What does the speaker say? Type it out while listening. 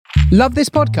Love this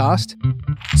podcast?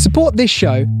 Support this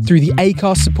show through the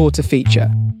Acast supporter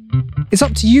feature. It's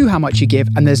up to you how much you give,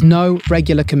 and there's no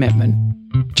regular commitment.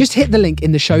 Just hit the link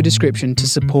in the show description to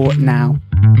support now.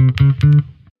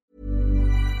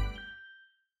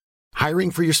 Hiring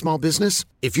for your small business?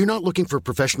 If you're not looking for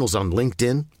professionals on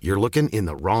LinkedIn, you're looking in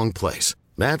the wrong place.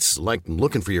 That's like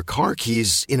looking for your car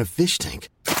keys in a fish tank.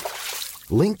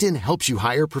 LinkedIn helps you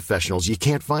hire professionals you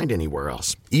can't find anywhere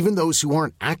else, even those who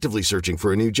aren't actively searching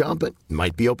for a new job but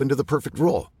might be open to the perfect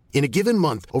role. In a given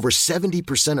month, over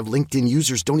 70% of LinkedIn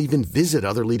users don't even visit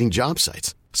other leading job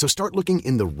sites. So start looking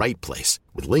in the right place.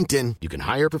 With LinkedIn, you can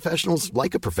hire professionals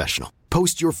like a professional.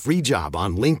 Post your free job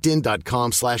on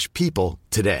linkedin.com/people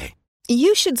today.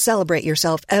 You should celebrate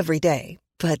yourself every day,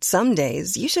 but some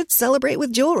days you should celebrate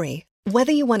with jewelry.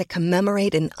 Whether you want to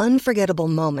commemorate an unforgettable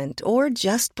moment or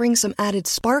just bring some added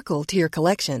sparkle to your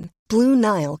collection, Blue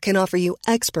Nile can offer you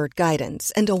expert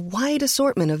guidance and a wide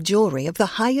assortment of jewelry of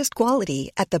the highest quality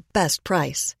at the best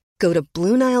price. Go to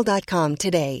BlueNile.com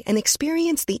today and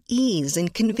experience the ease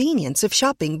and convenience of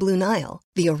shopping Blue Nile,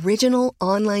 the original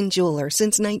online jeweler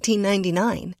since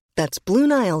 1999. That's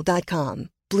BlueNile.com.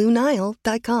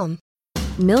 BlueNile.com.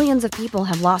 Millions of people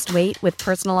have lost weight with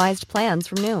personalized plans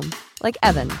from Noom. Like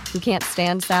Evan, who can't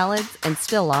stand salads and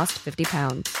still lost 50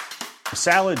 pounds.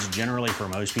 Salads generally for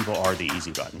most people are the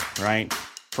easy button, right?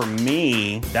 For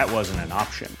me, that wasn't an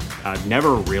option. I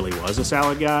never really was a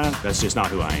salad guy. That's just not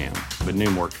who I am. But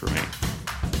Noom worked for me.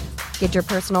 Get your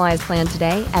personalized plan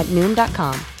today at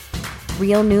Noom.com.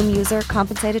 Real Noom user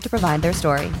compensated to provide their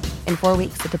story. In 4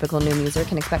 weeks, the typical Noom user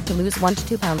can expect to lose 1 to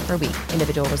 2 pounds per week.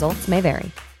 Individual results may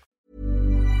vary.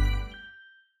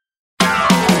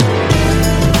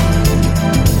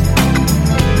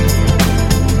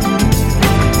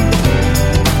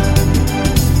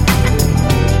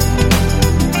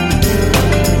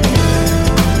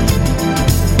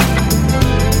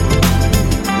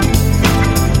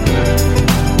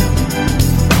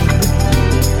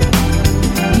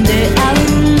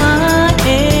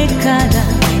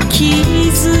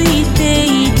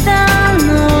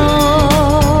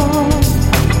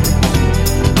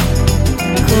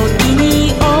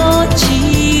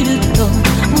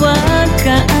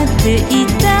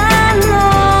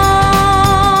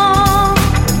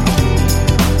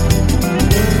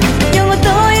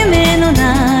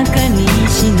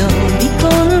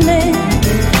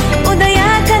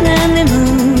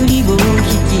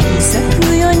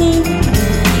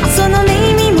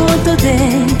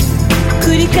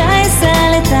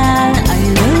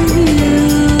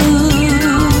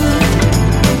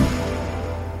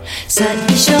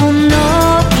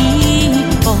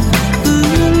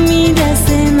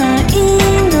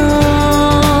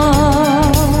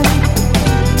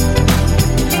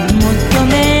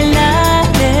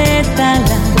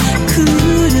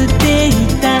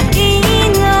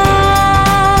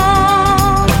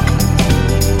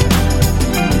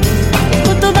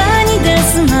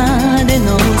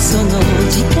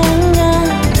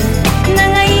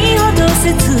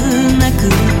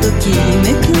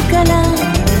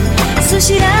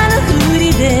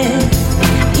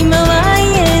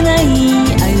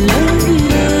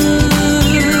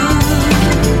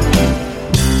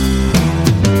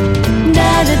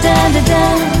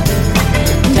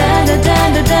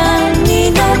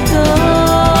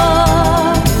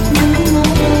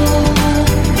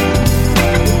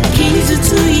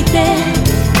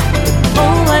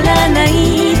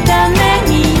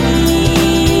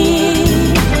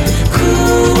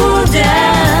 Cool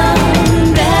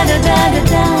down, da da da da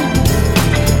da.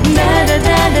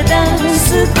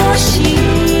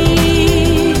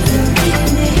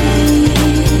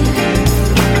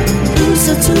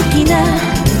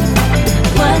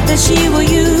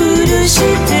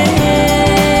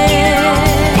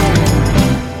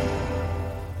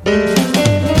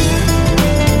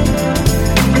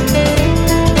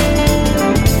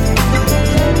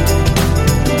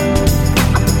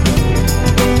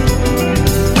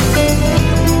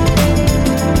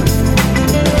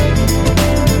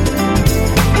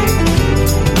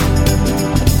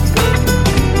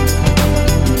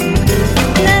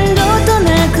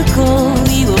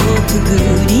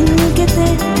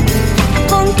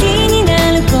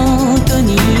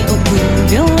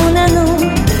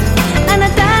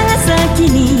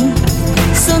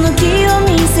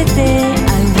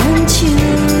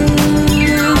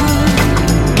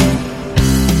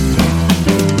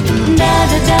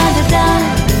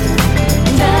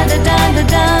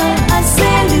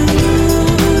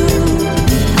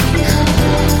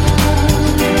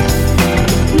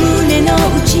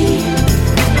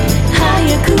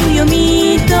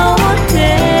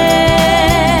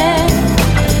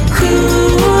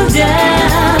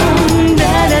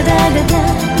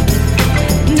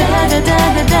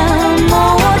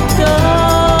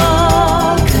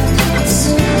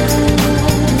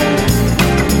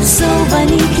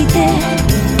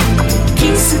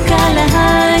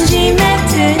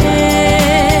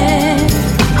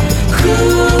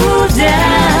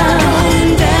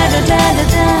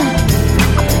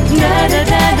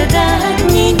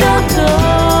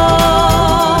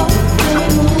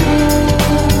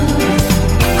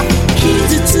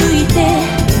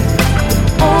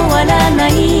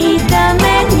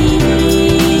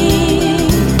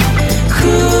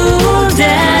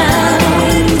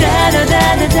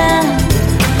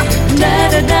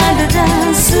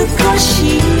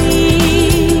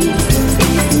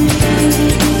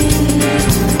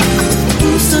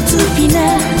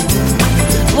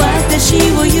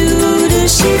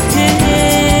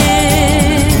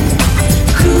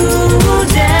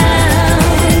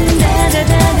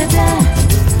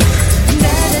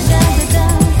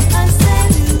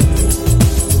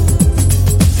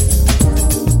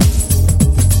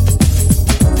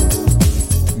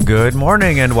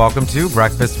 morning and welcome to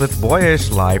Breakfast with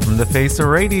Boyyyish, live from the face of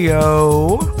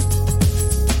radio.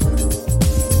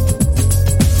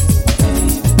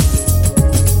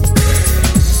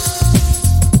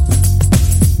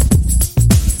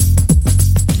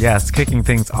 Yes, kicking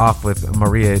things off with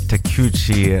Maria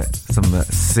Takeuchi, some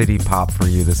city pop for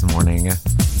you this morning.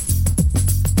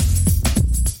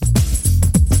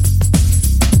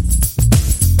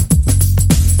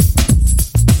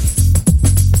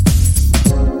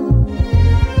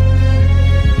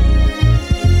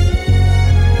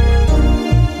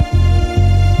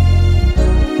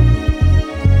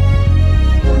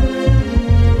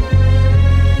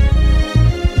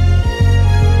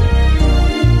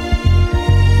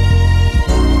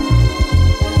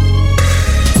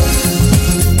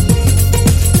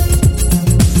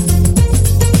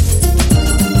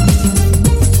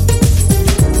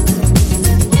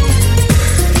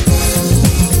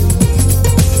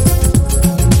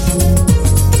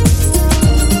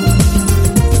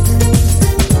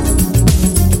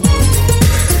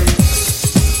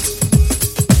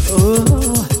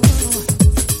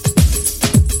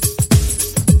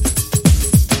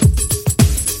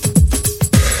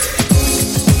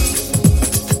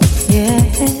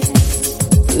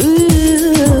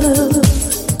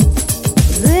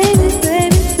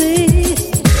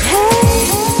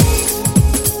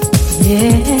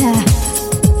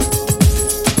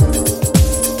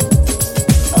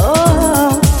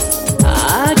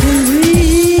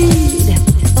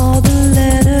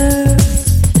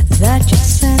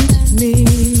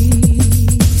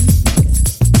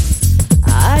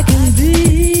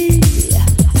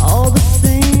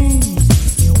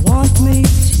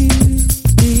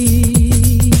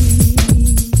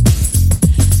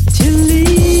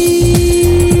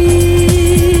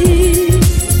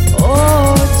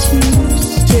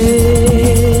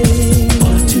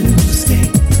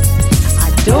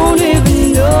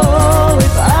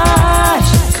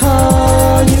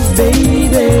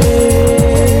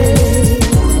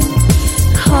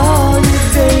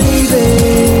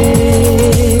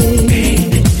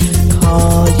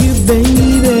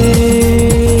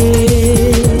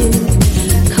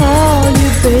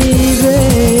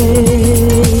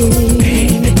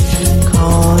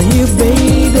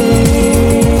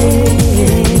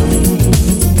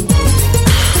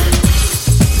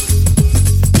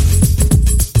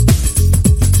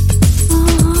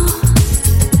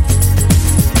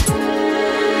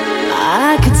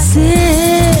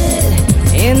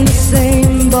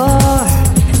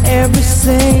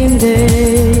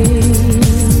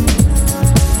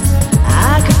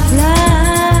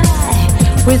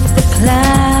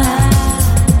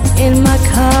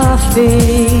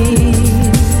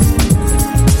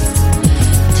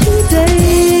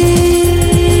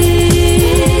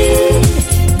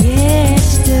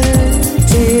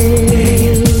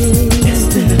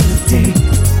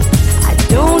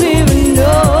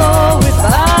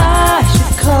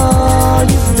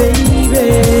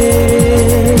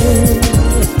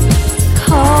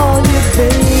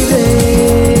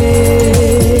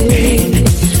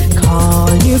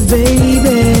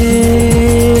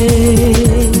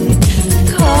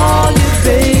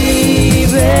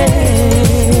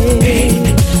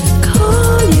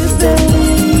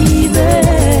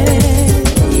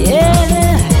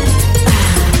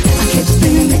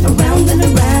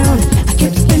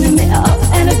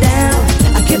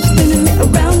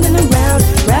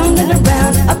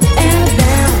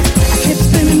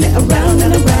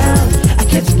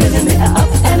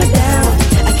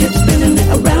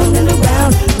 Around and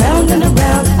around, round and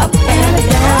around,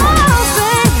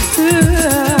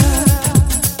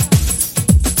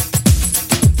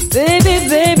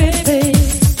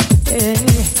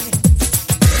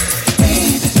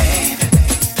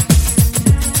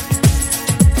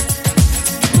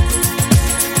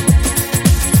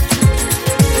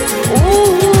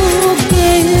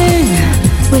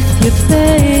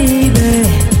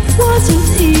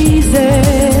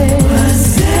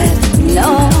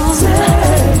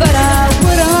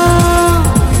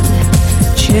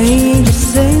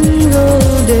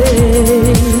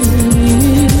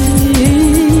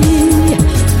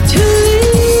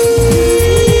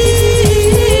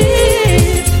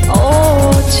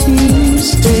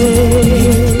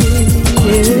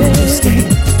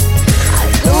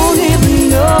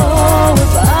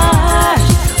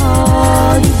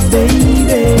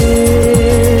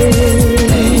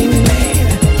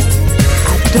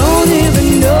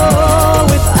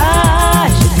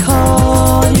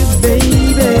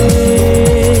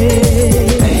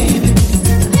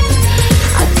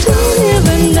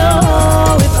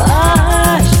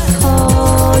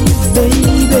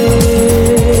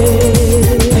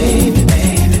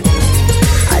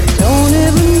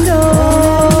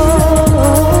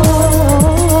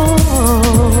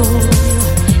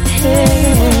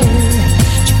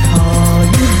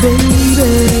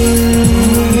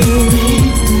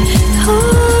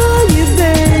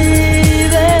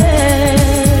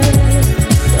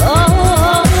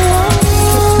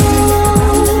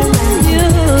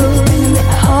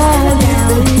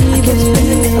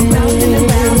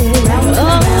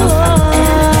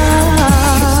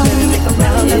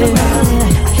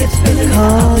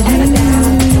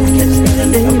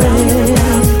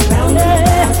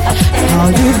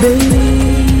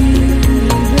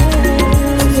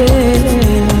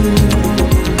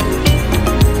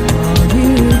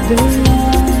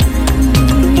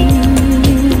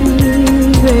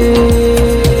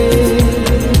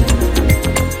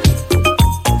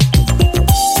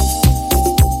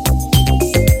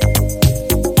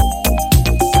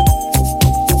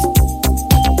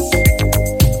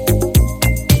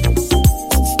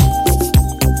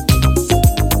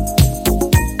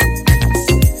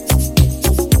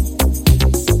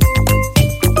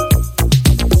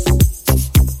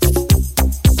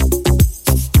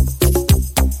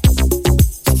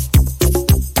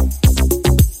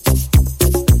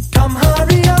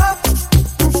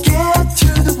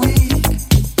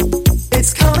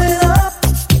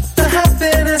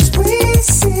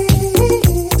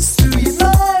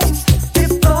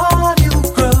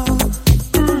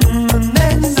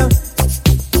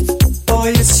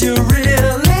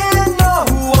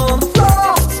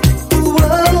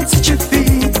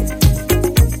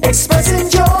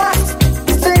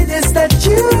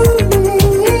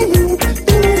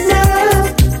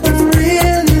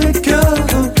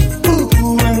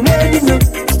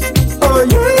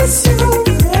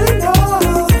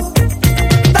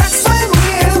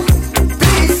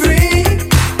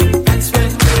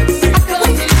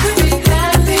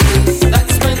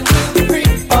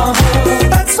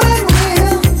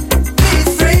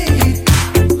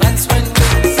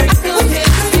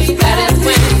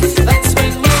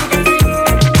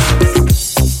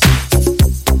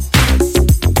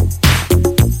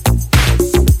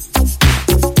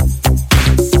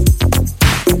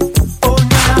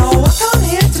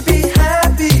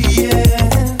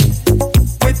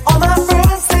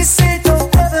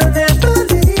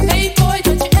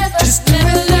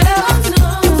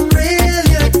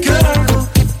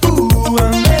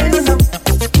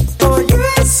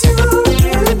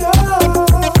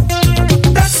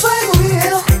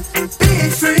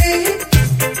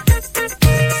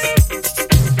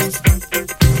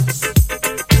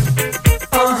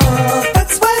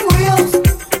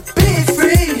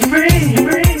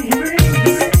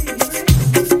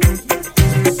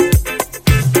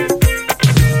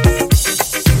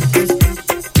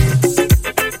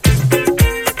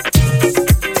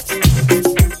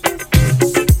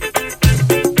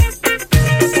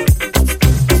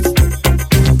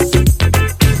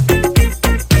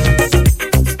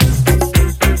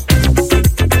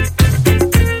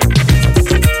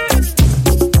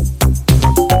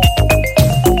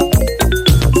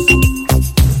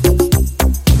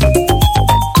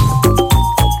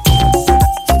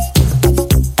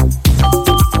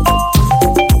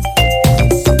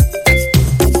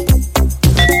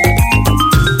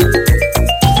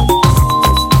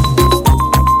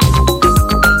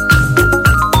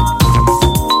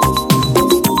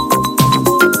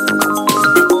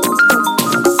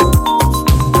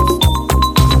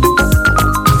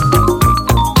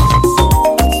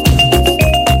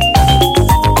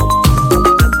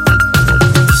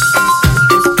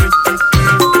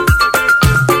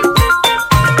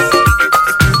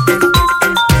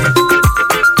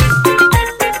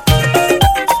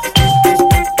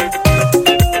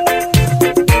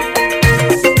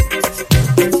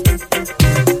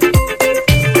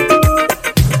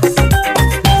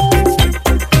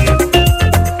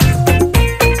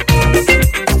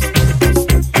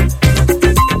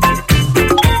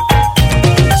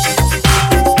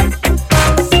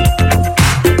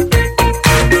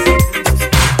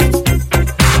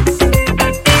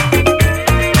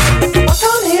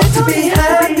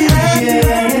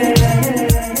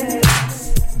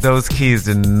 keys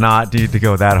did not need to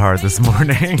go that hard this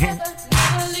morning.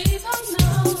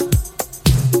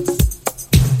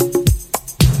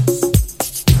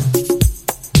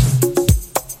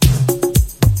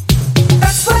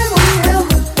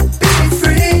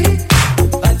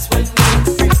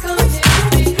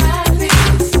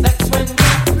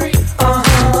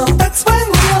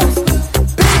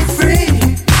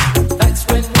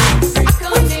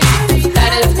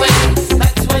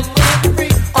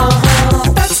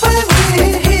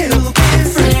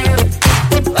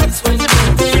 That's when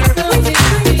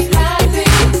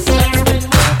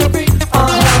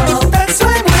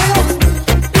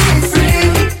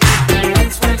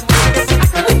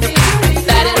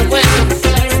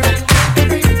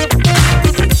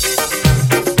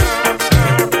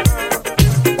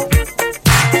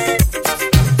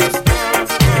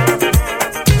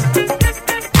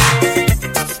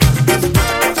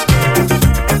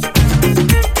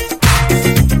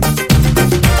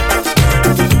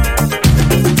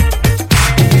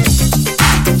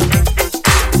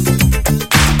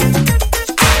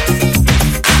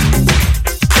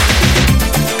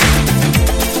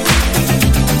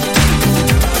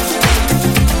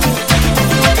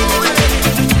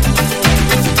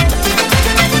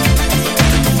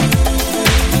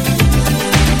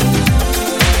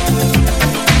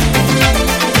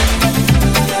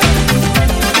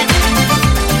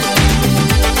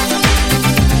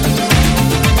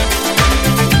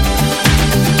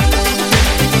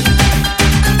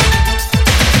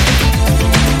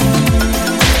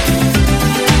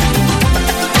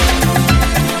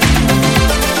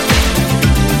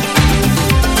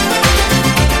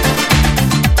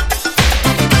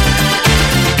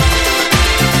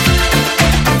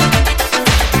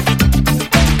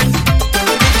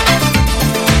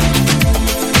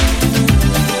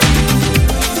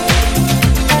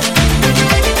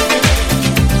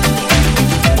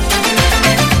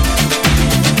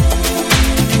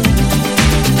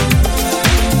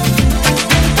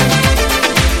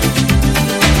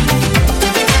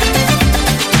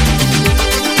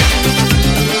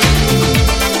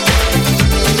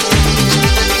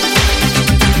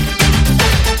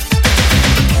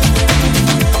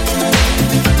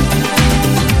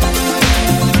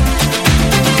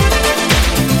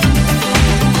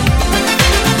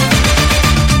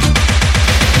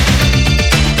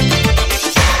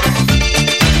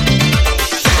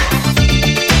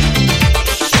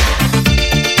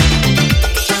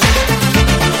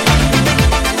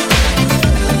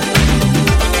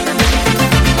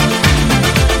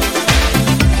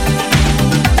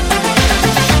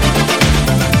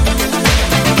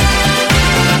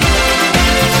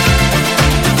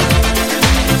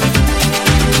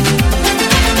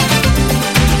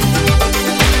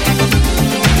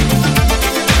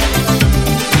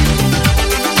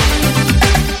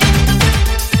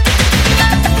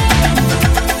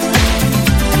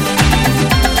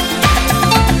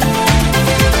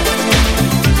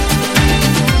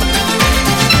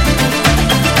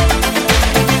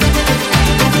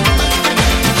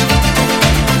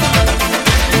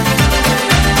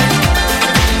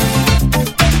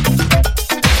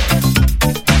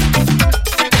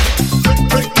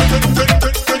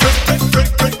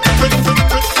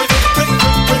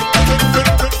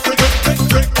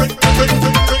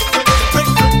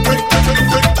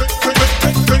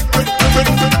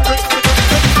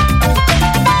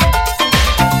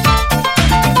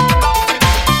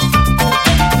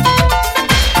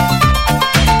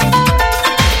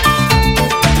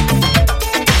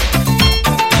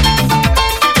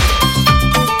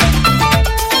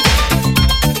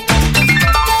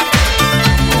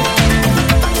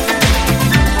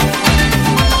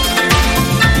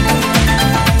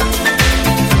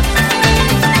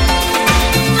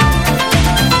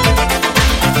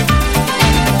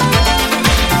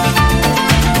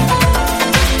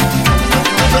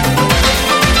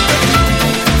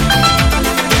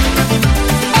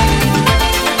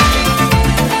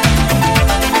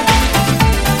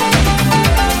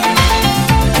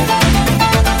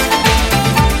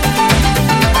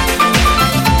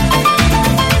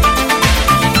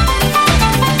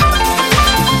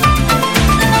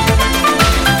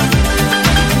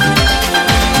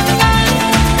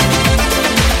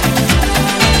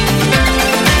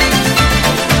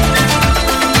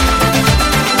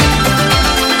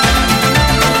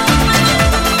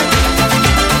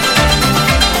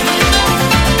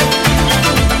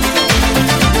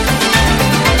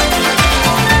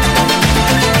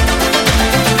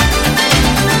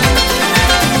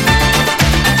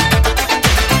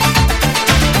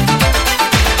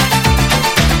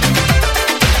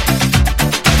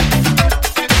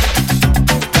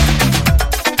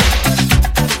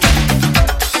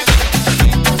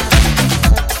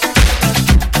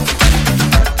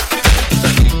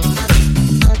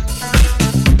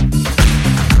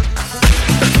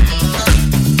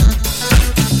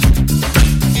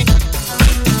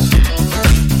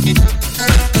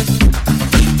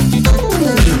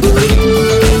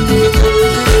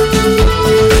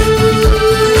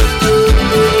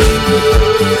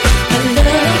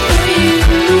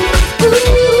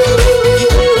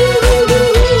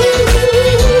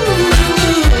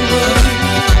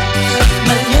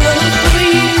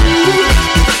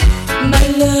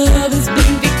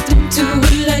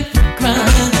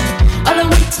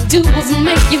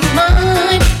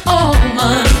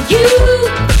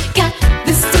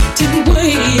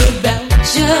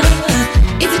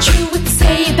it true what they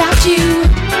say about you?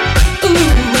 Ooh,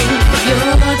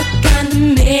 you're the kind of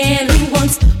man who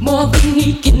wants more than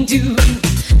he can do.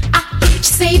 I hear what you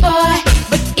say, boy,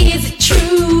 but is it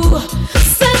true?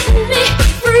 Set me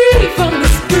free from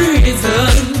this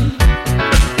prison.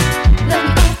 Let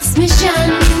me off this mission.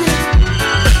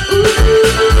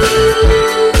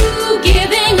 Ooh,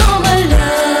 giving all my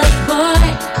love, boy.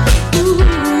 Ooh,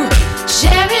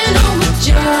 sharing all my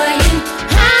joy and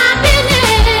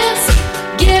happiness.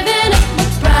 Giving up my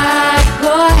pride,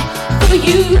 boy, for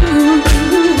you.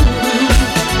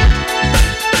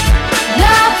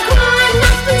 Love, crying,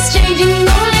 nothing's changing,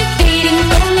 only fading,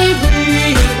 only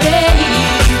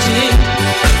rearranging.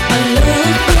 My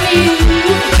love for you.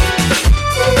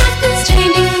 Nothing's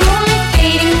changing, only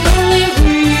fading, only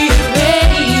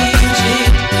rearranging.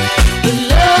 The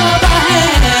love I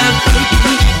have for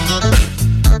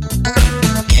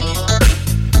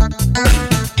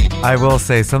you. I will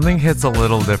say something hits a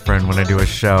little different when I do a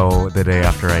show the day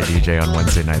after I DJ on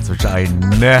Wednesday nights, which I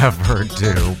never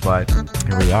do, but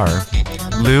here we are,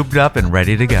 lubed up and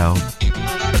ready to go.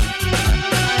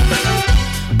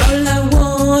 All I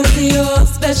want is your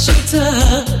special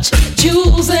touch.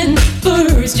 Jewels and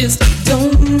furs just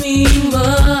don't mean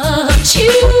much.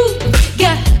 You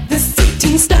got this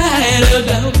certain style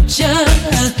about ya.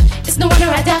 It's no wonder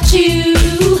I doubt you.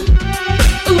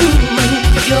 Ooh,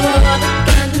 you're the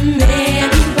kind of man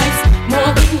who writes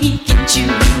more than he can chew.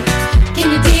 Can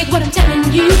you dig what I'm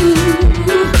telling you?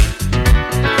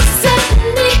 Set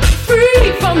me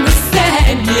free from the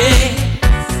sadness.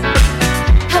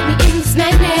 Help me in this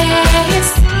madness.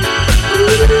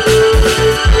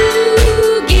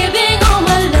 Ooh, giving all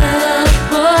my love,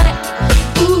 boy.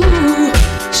 Ooh,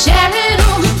 sharing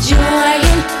all my joy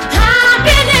and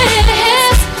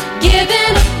happiness.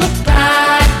 Giving up my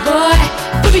pride, boy,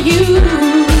 for you.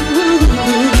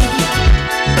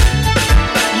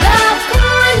 Love,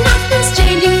 crying, nothing's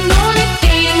changing, only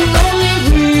fading, only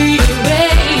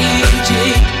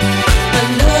rearranging. My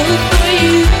love for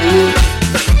you.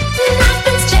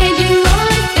 Nothing's changing,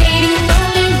 only fading,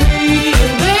 only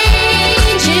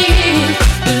rearranging.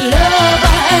 The love I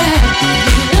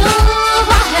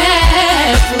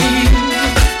have for you.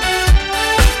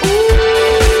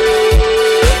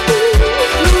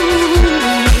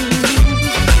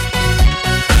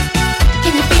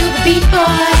 Can you feel the beat,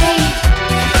 boy?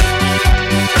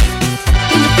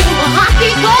 Can you feel my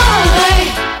heartbeat, boy?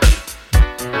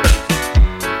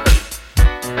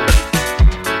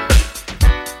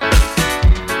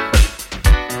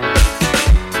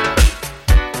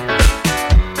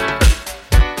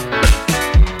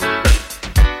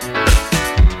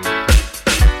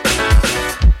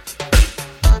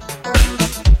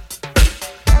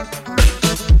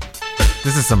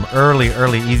 This is some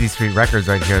early Easy Street Records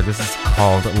right here. This is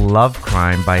called Love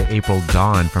Crime by April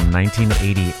Dawn from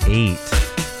 1988.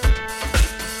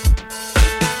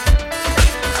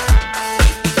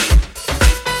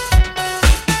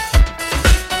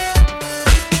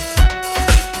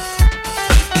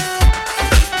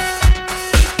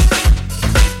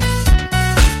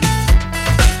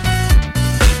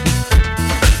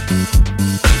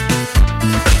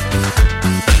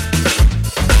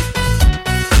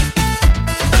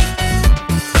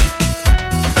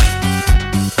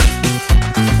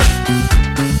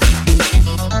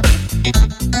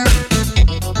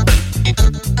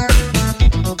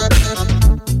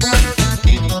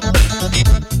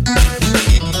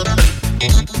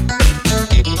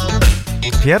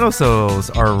 Piano solos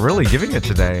are really giving it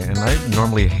today, and I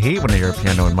normally hate when I hear a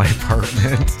piano in my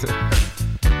apartment.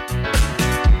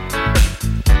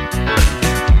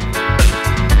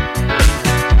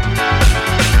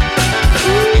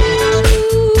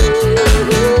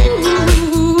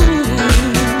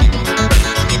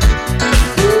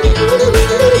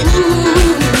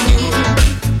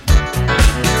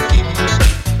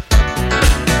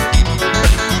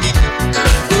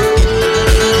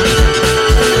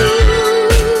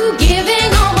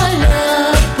 Giving all my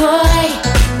love, boy.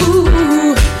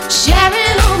 Ooh,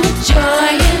 sharing all my joy.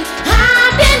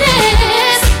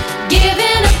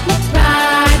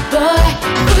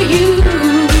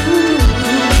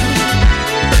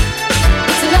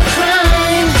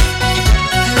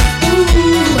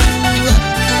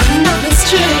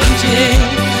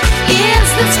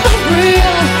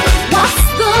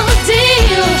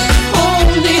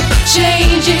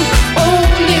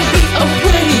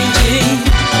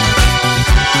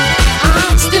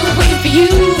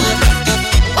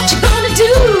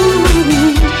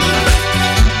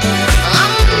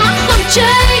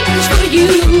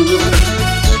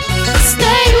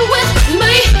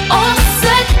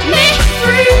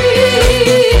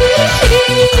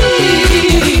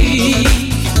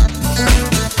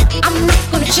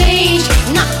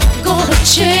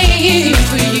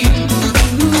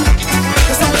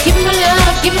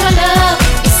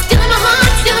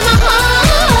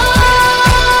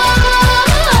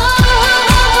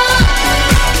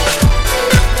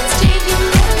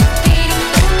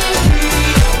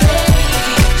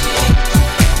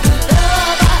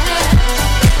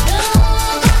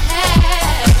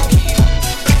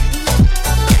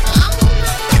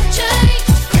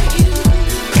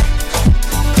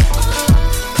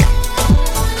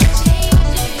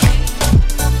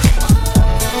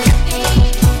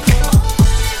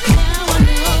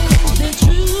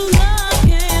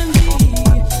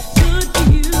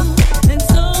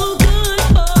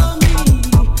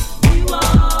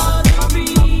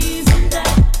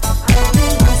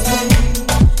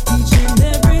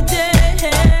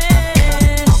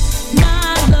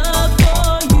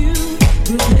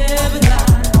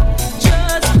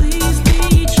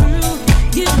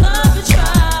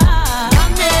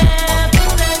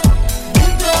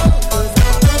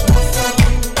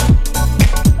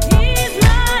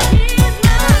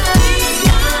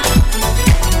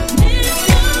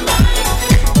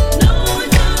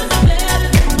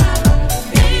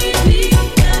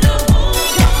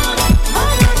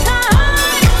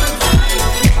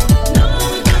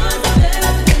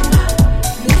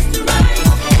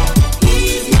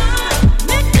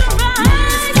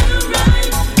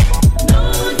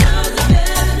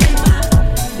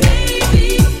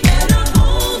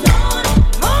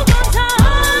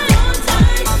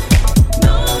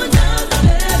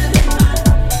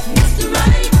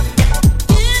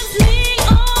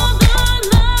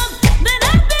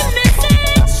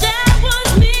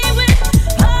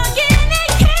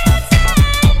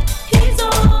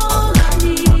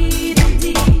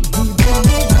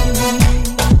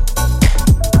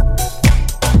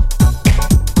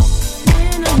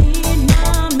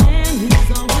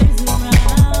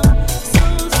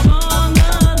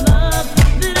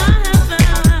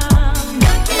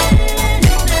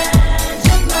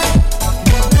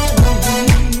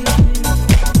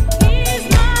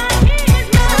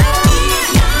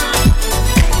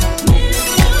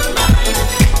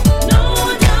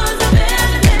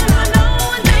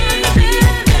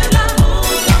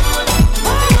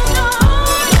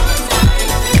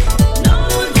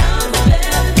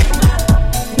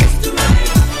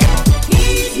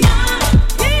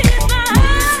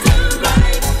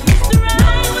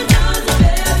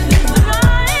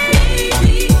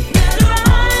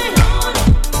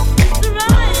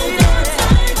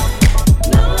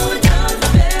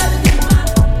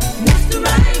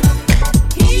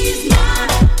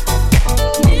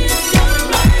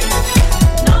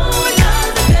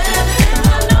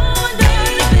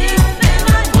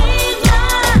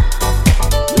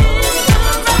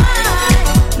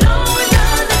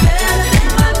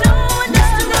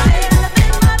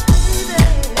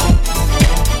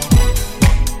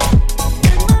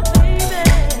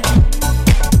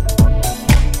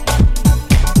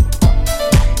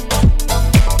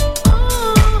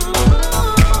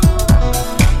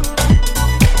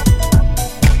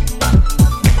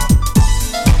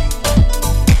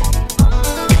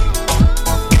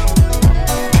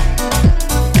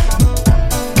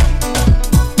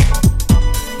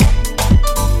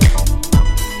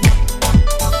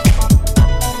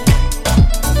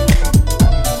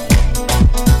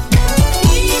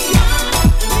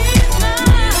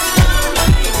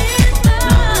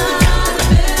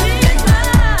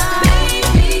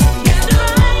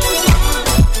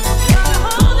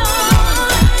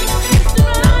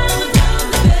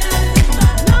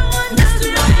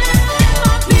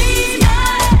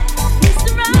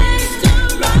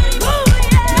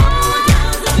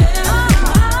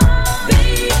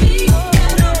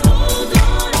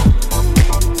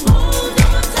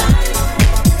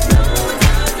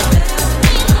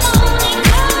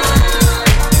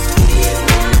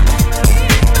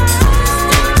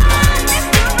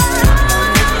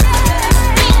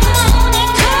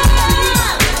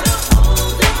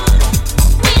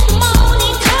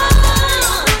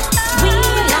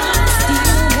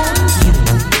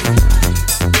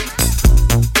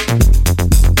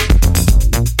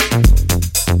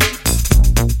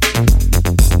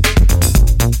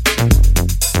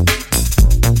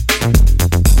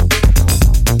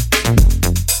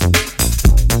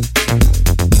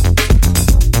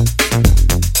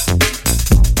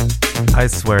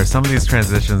 some of these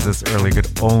transitions this early could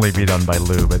only be done by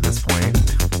Lube at this point.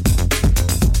 Come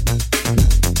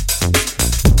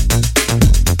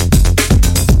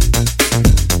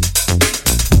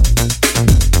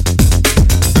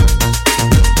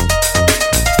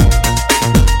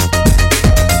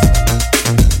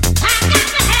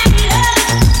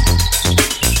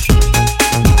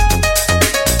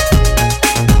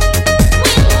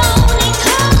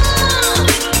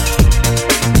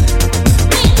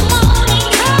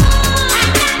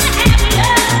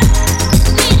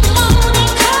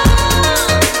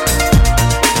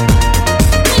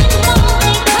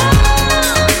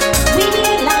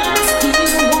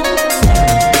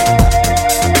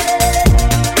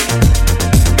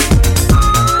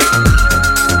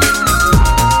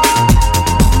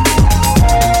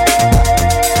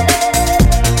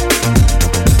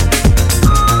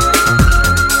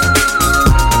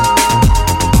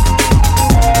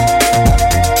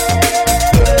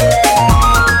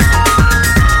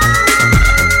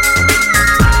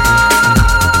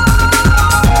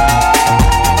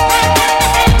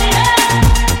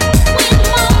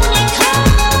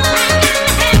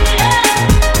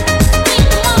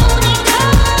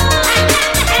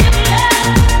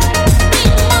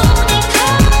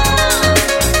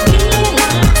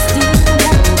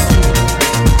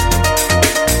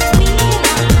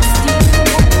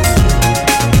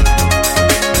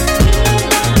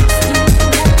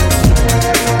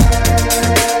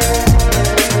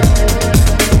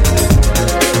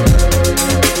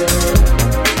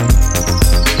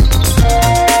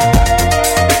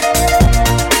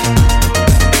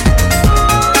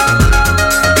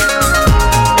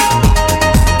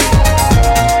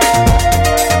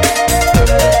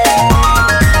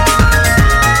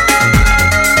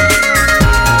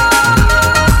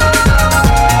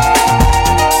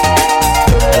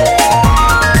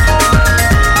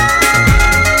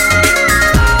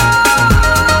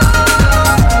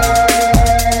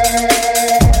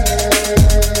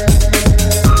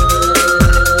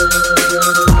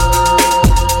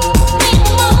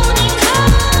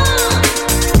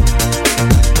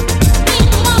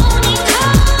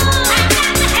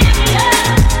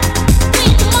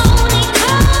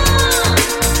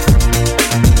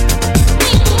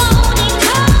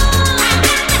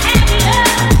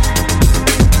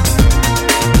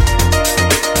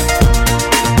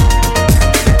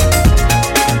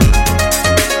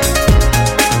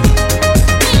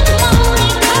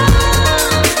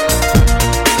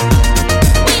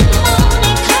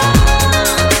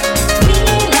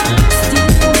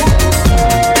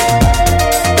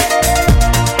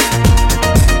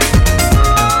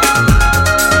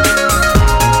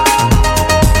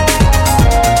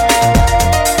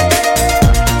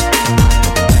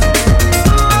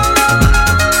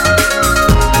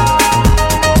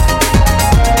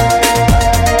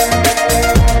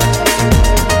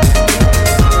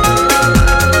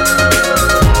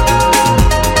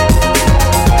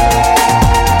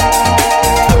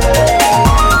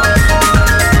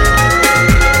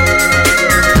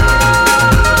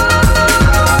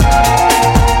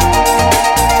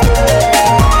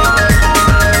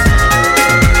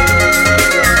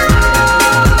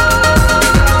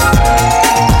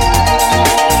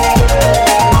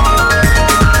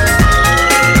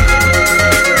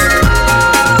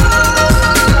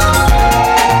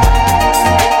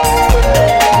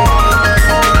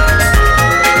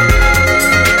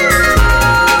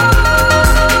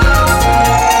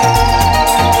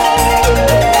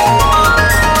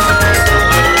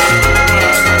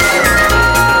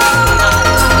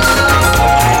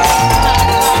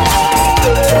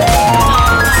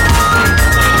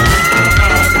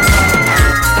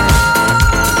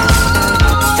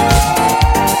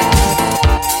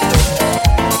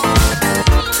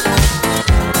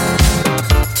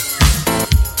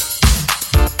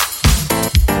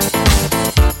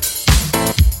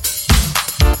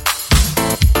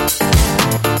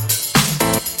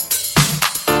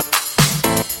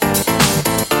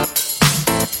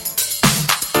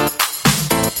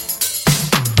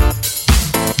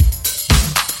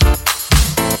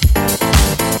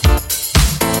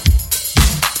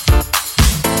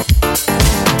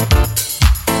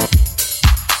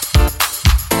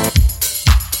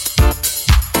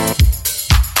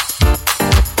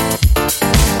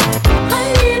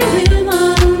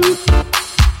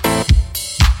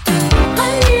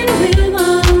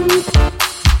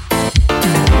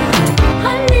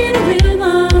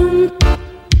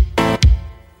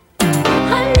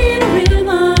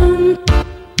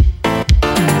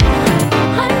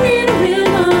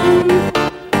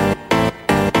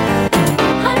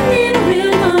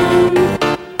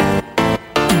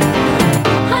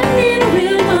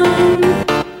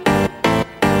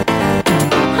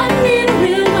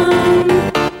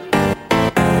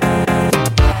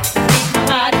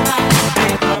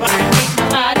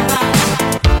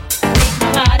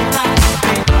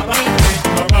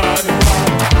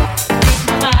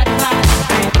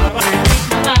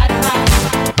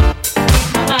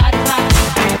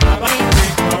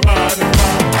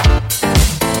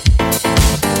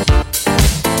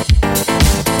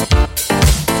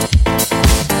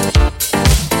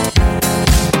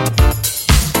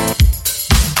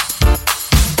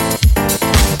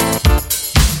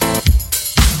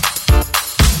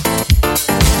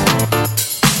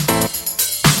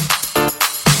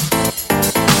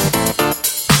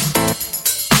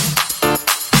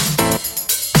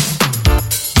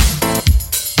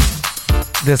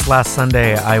This last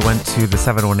Sunday, I went to the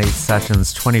 718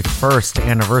 Sessions 21st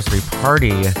anniversary party.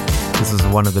 This is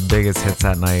one of the biggest hits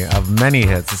that night of many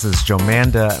hits. This is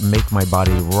Jomanda, Make My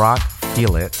Body Rock,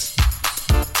 Feel It.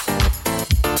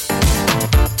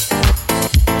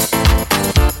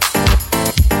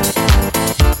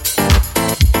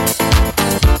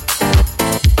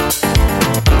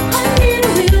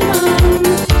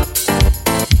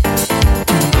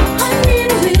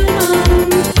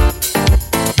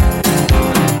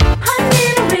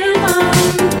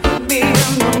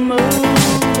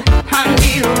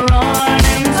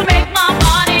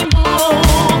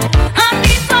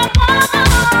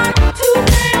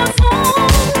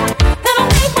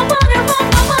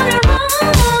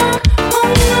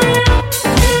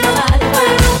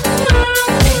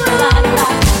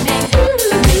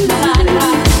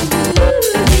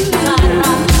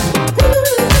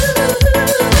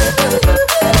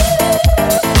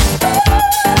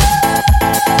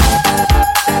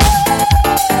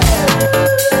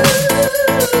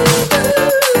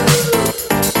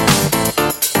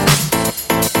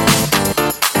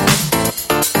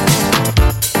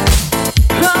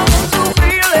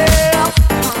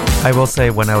 I will say,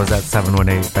 when I was at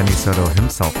 718, Benny Soto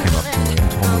himself came up to me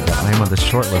and told me that I am on the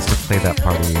short list to play that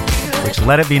party, which,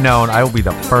 let it be known, I will be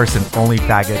the first and only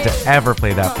faggot to ever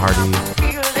play that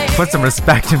party. Put some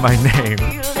respect in my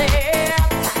name.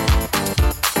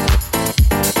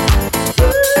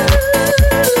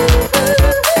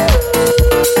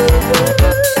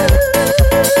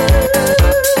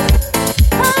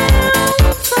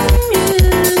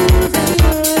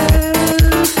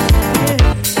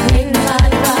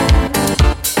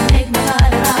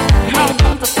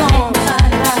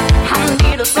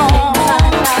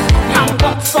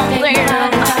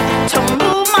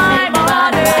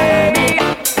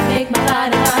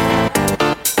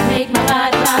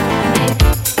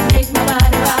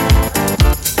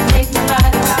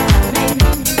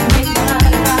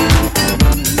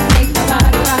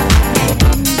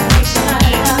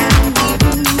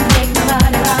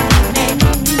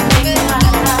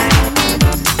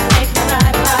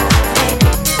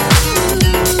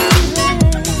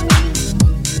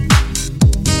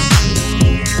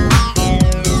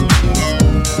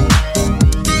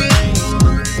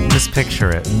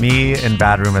 Picture it. Me in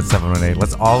Bad Room at 718.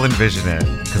 Let's all envision it,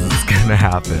 because it's going to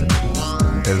happen.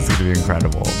 It's going to be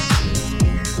incredible.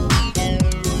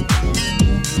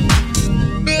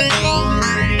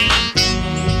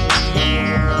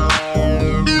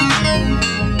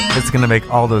 It's going to make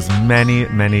all those many,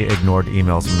 many ignored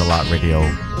emails from the Lot Radio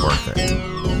worth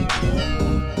it.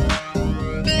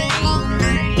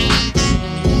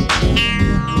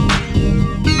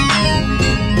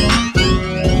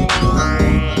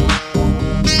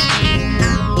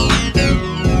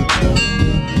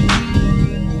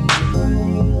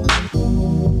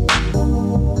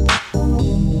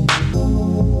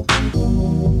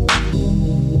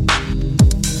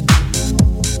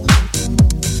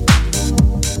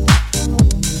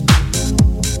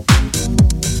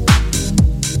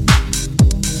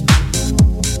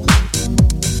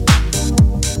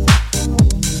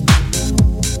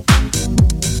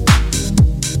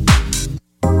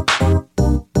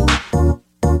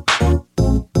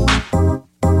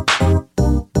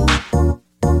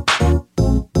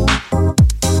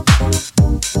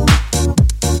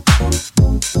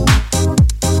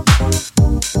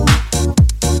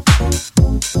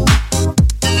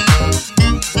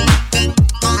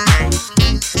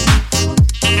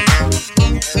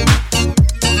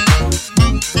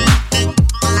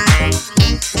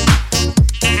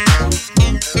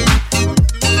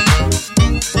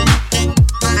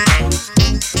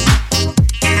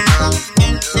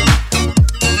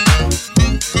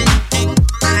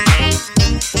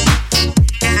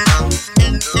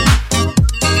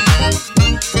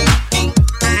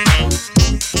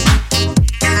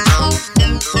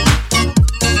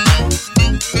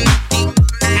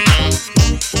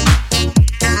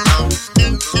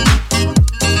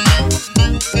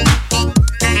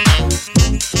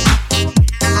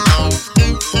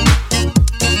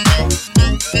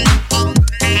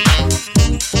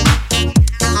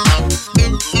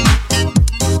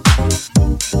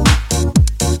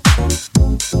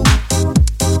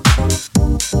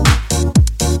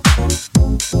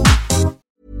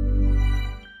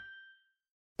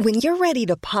 When you're ready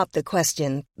to pop the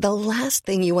question, the last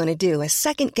thing you want to do is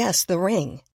second-guess the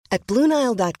ring. At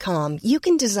BlueNile.com, you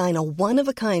can design a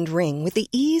one-of-a-kind ring with the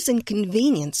ease and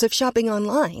convenience of shopping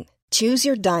online. Choose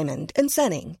your diamond and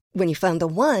setting. When you find the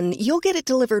one, you'll get it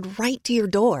delivered right to your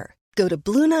door. Go to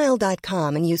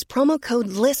BlueNile.com and use promo code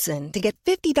LISTEN to get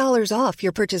 $50 off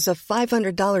your purchase of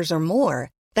 $500 or more.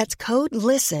 That's code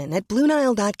LISTEN at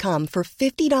BlueNile.com for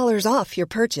 $50 off your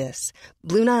purchase.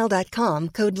 BlueNile.com,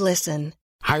 code LISTEN.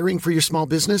 Hiring for your small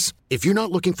business? If you're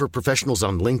not looking for professionals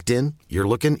on LinkedIn, you're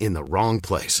looking in the wrong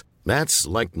place. That's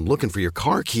like looking for your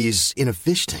car keys in a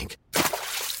fish tank.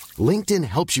 LinkedIn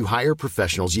helps you hire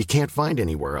professionals you can't find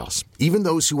anywhere else, even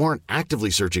those who aren't actively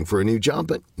searching for a new job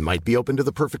but might be open to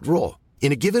the perfect role.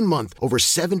 In a given month, over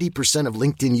 70% of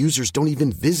LinkedIn users don't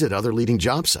even visit other leading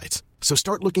job sites. So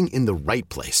start looking in the right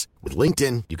place. With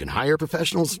LinkedIn, you can hire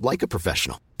professionals like a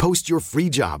professional. Post your free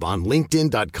job on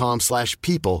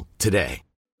linkedin.com/people today.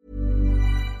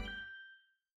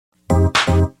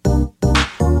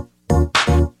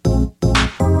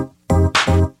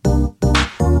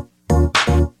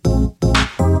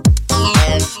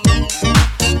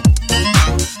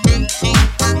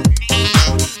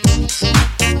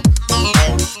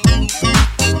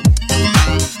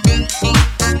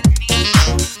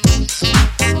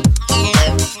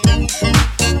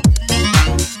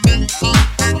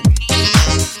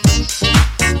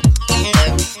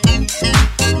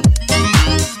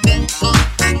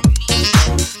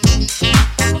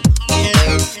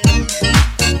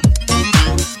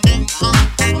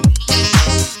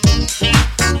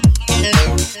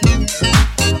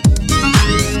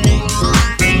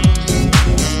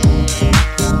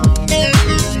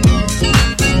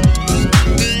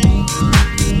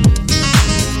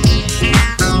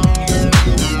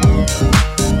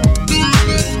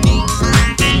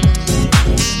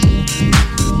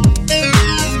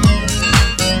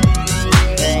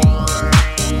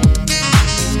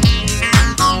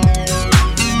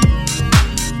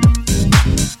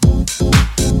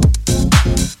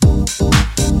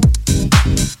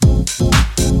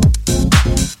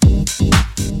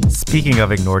 Speaking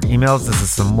of ignored emails, this is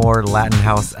some more Latin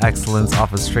House excellence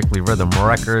off of Strictly Rhythm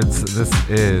Records. This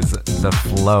is The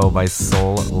Flow by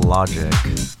Soul Logic.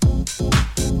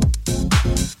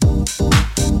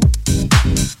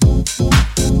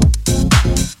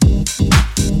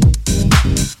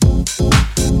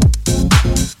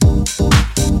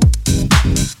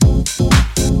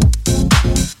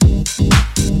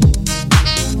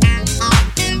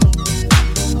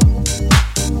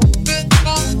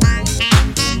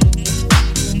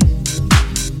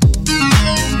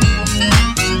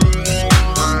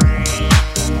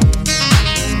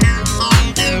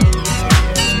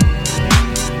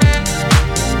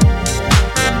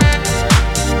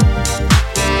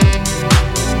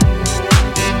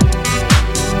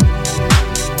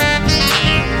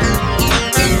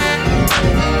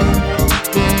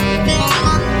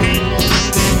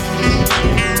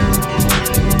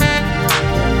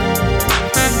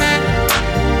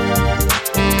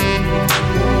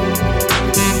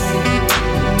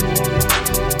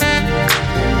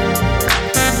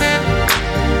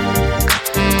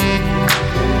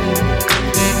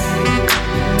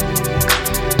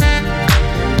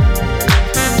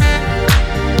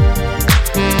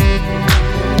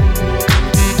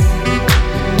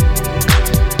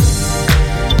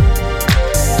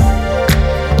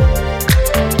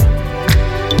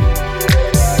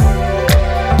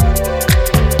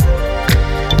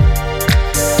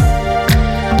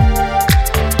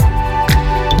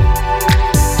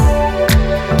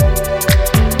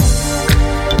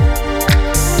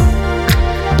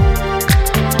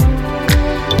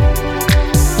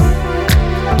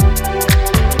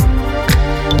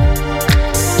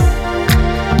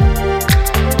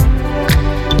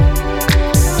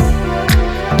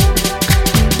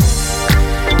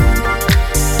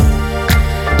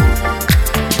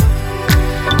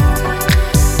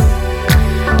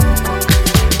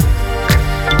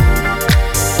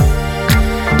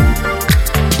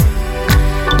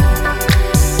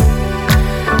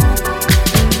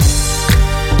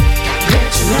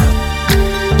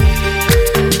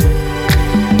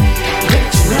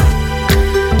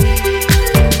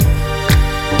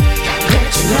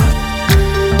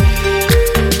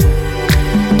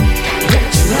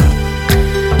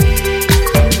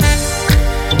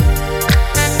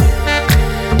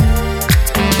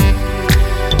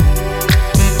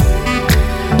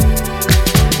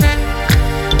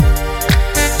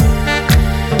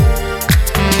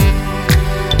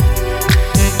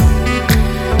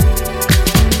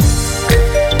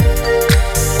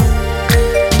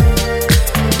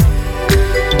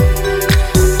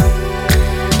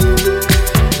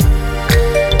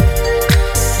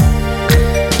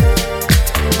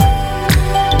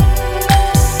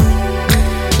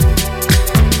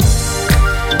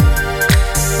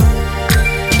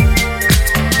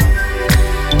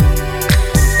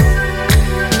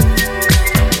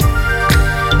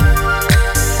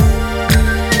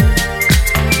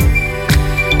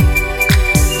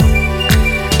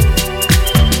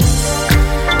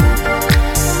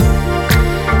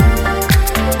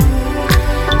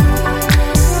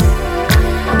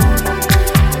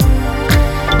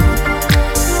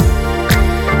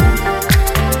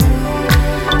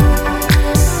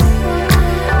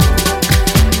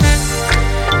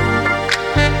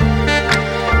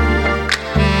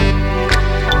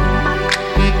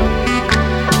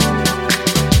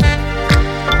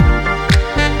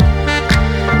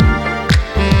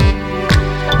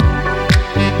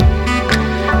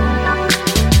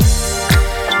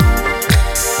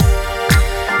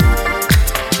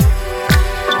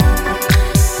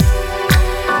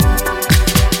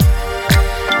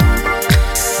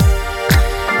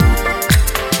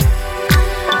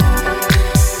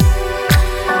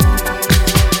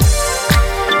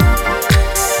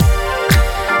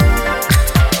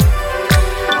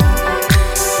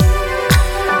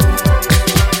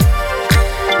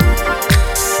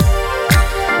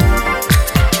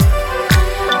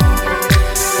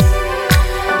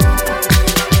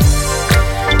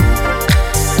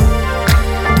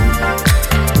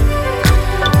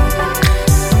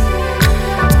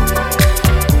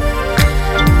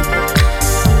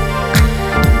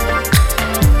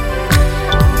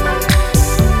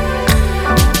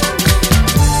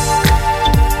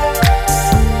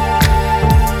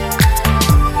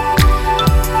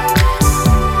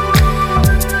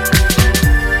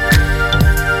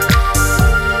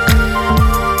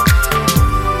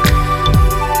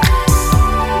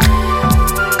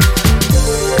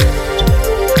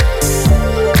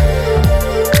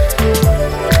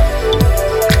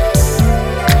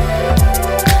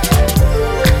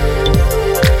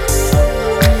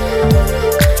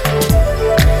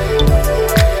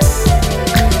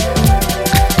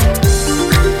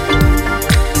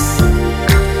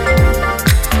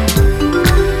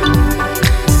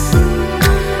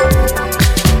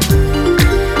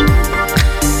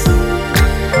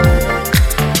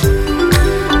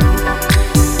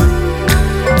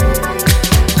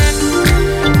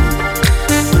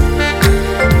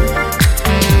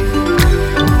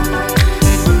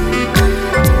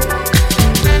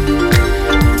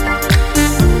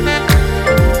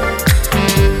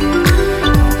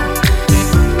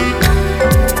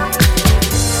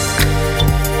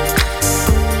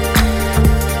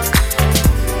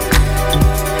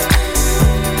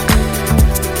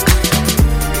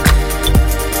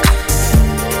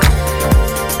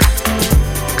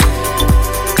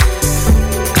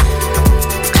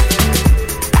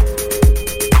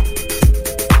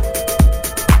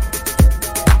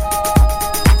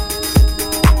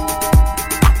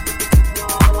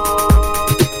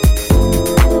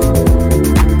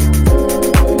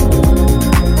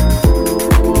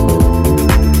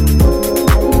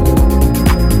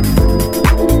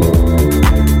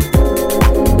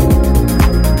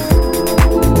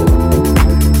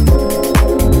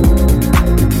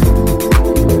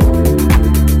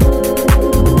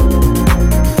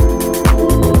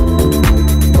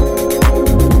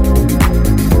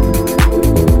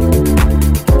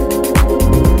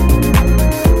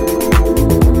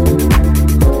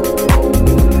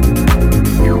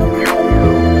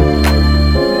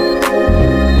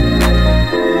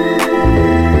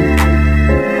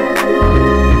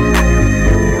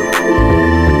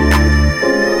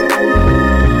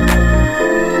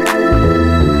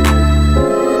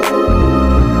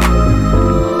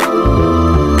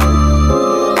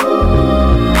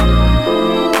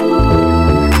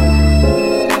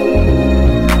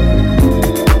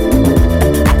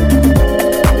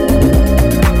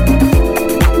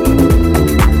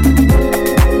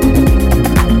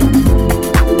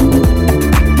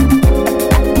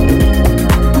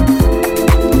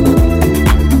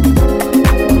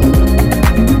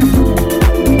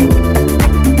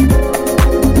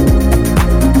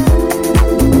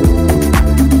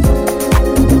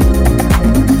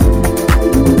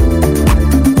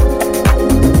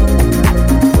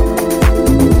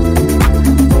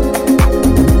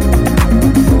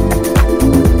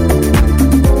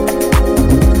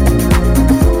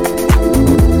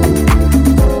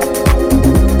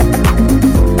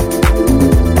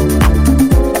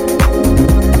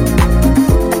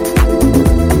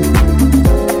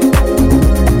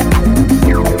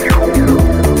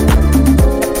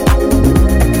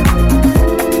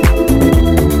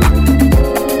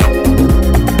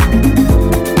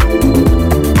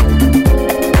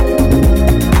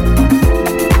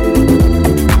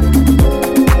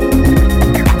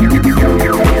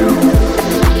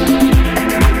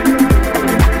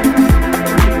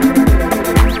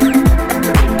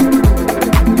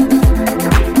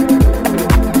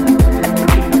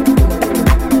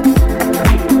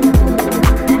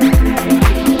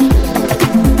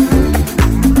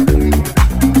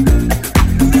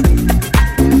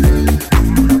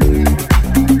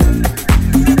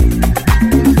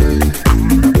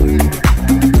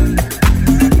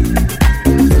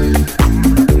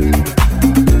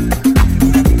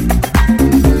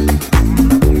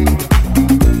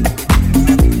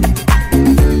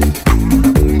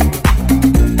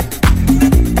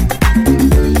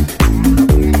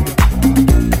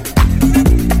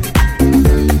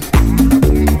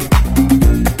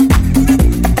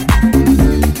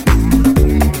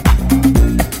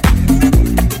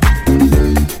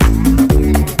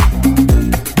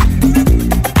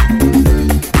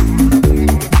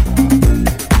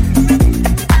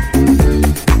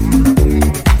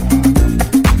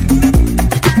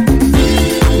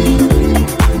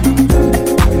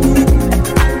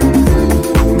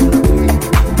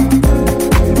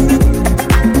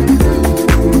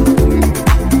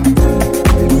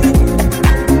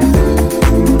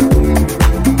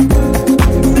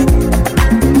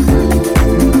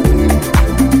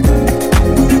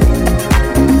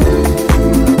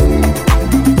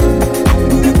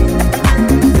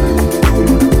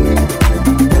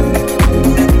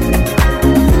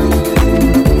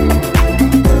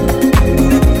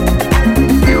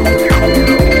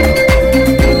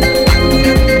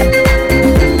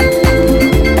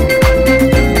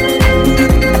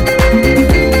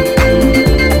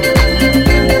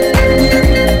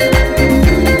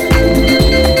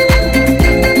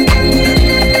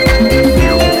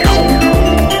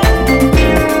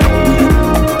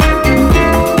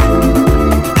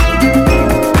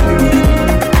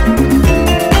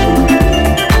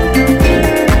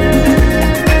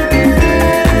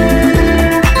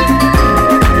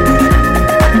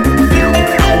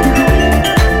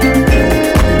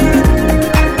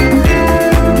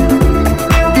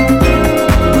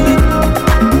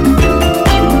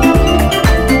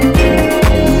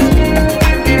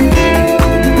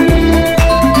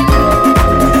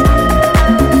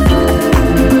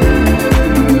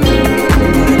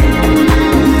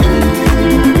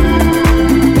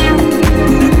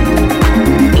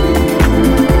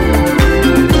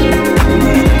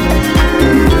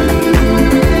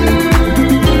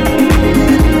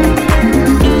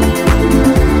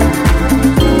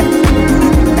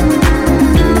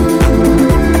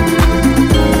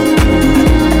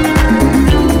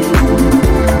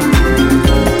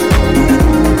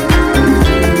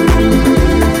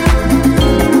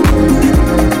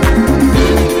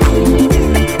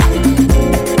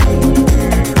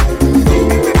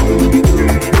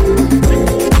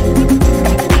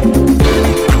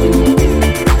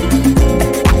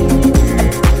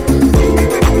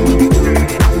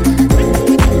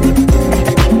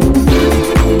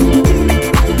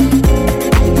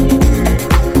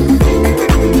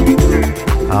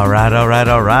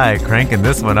 right, cranking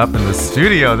this one up in the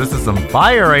studio. This is some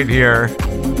fire right here.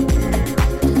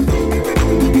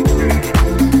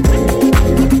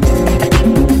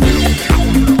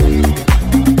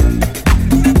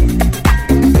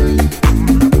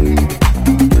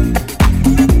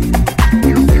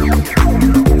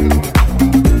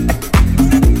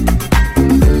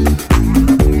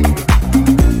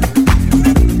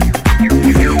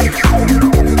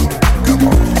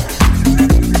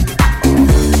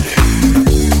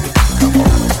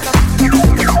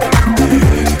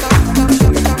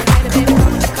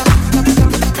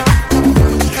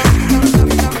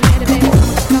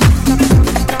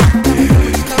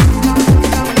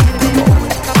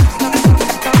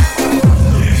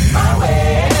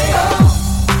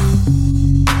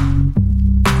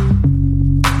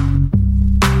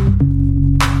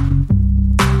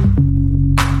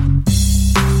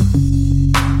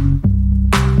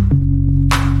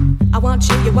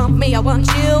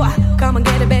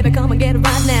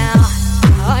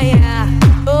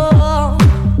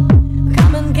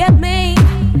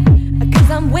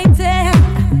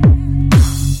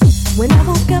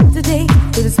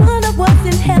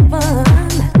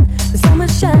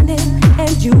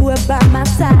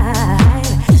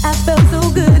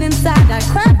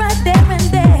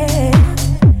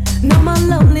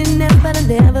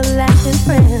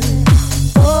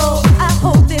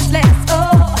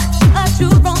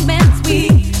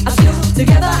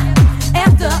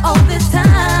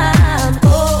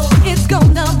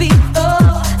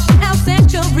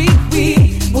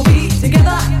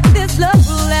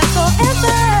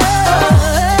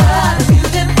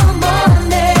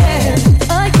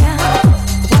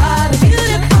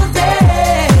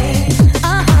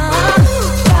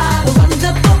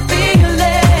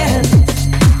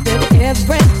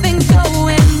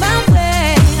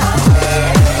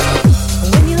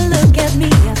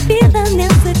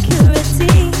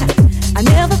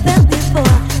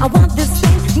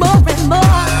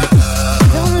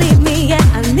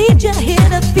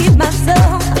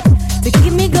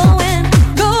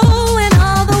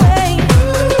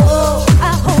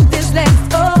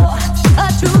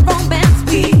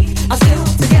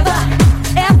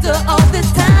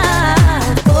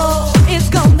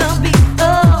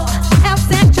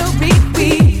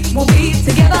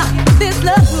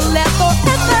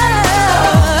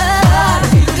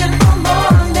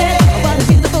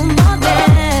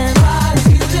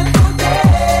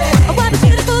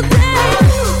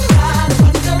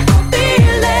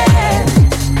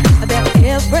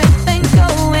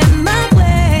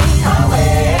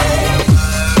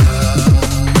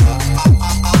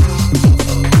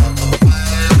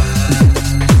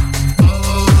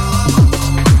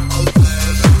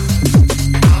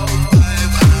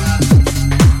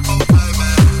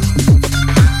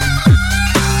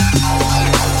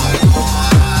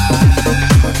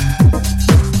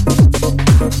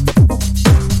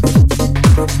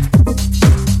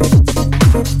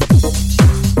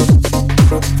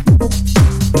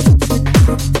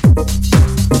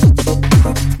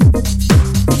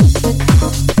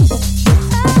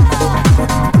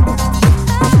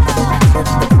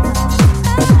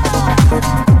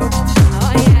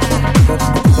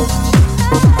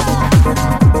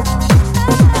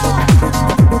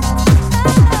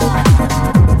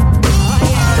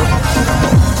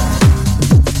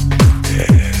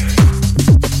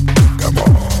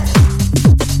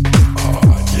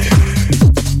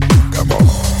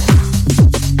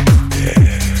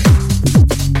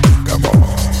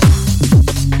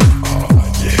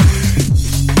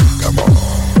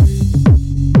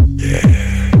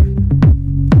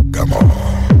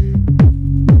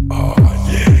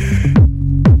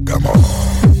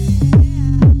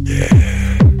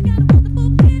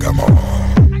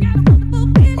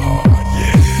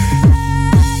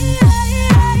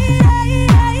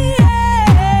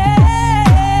 come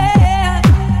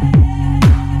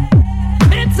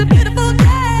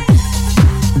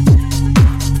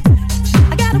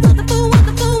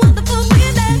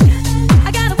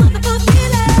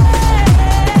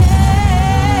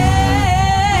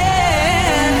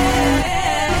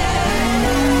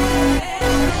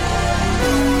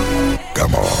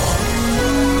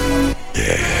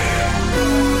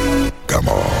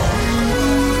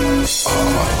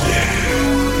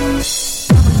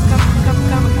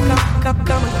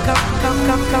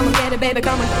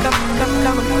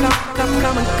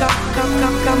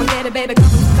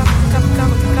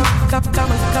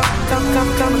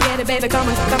and get it, baby, come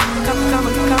and get it, baby, come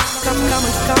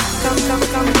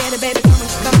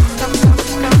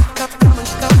and get it,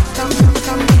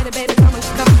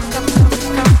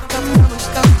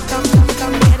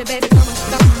 baby,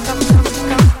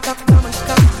 come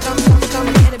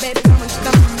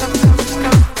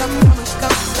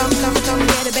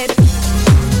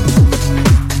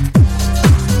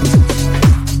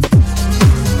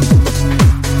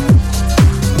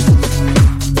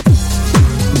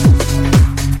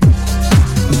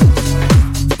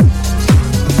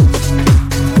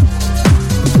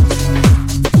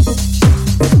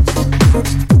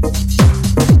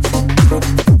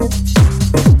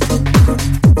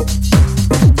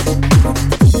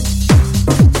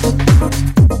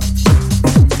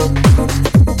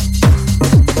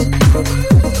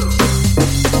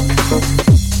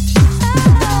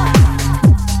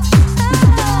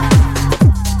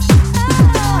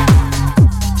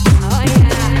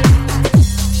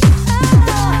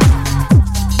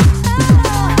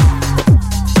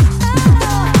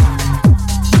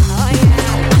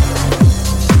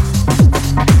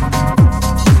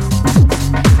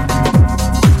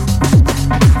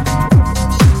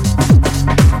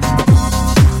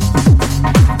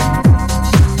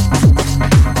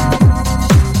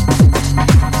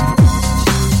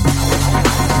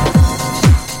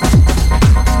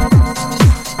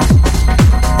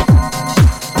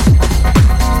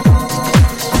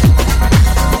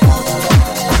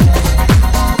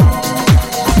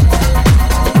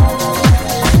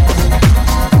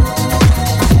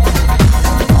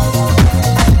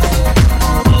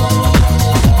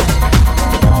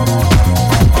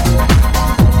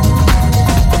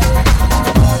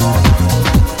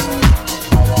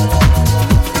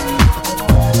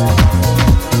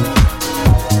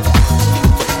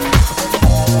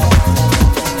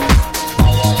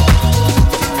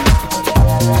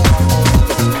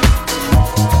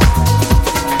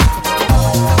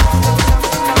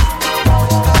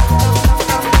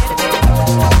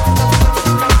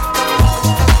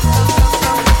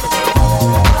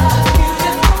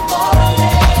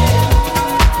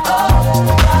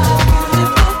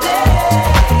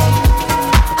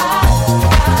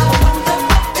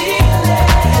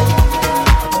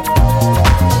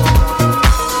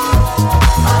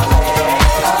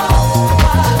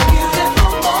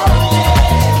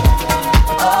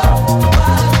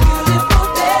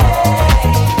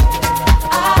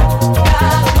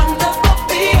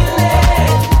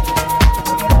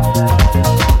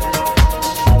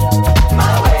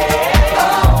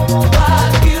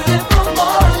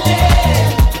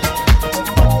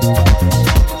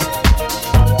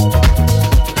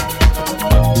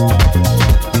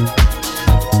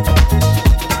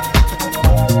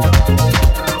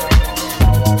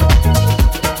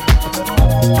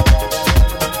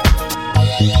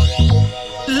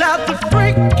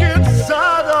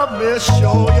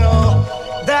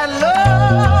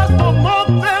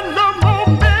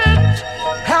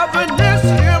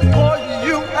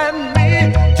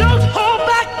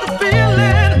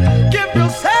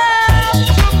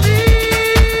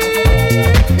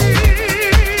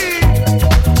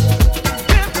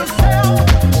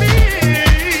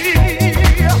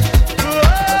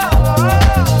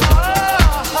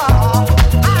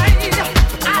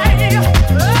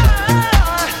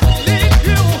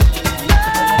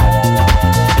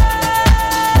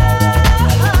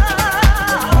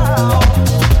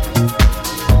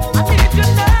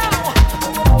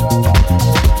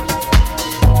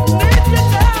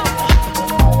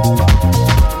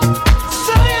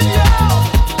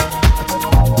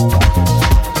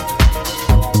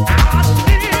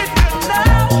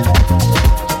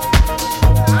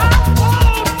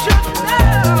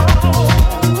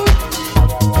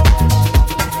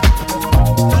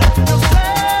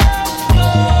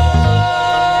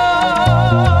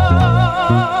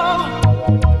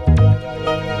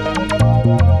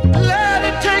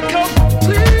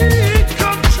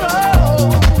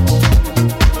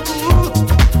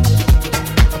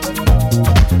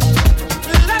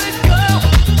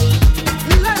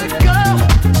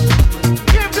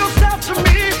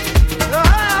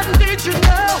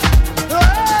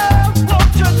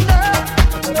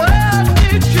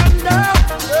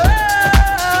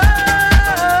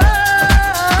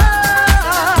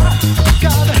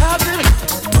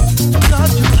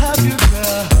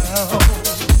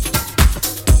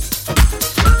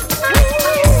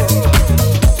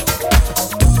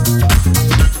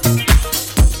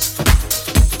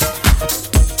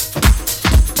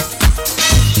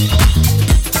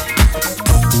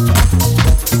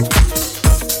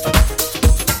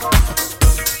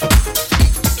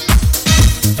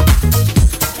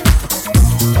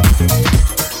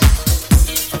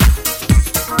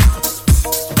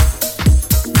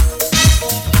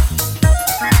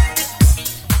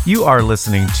You are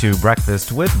listening to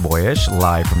Breakfast with Boyyyish,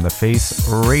 live from the Face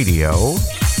Radio.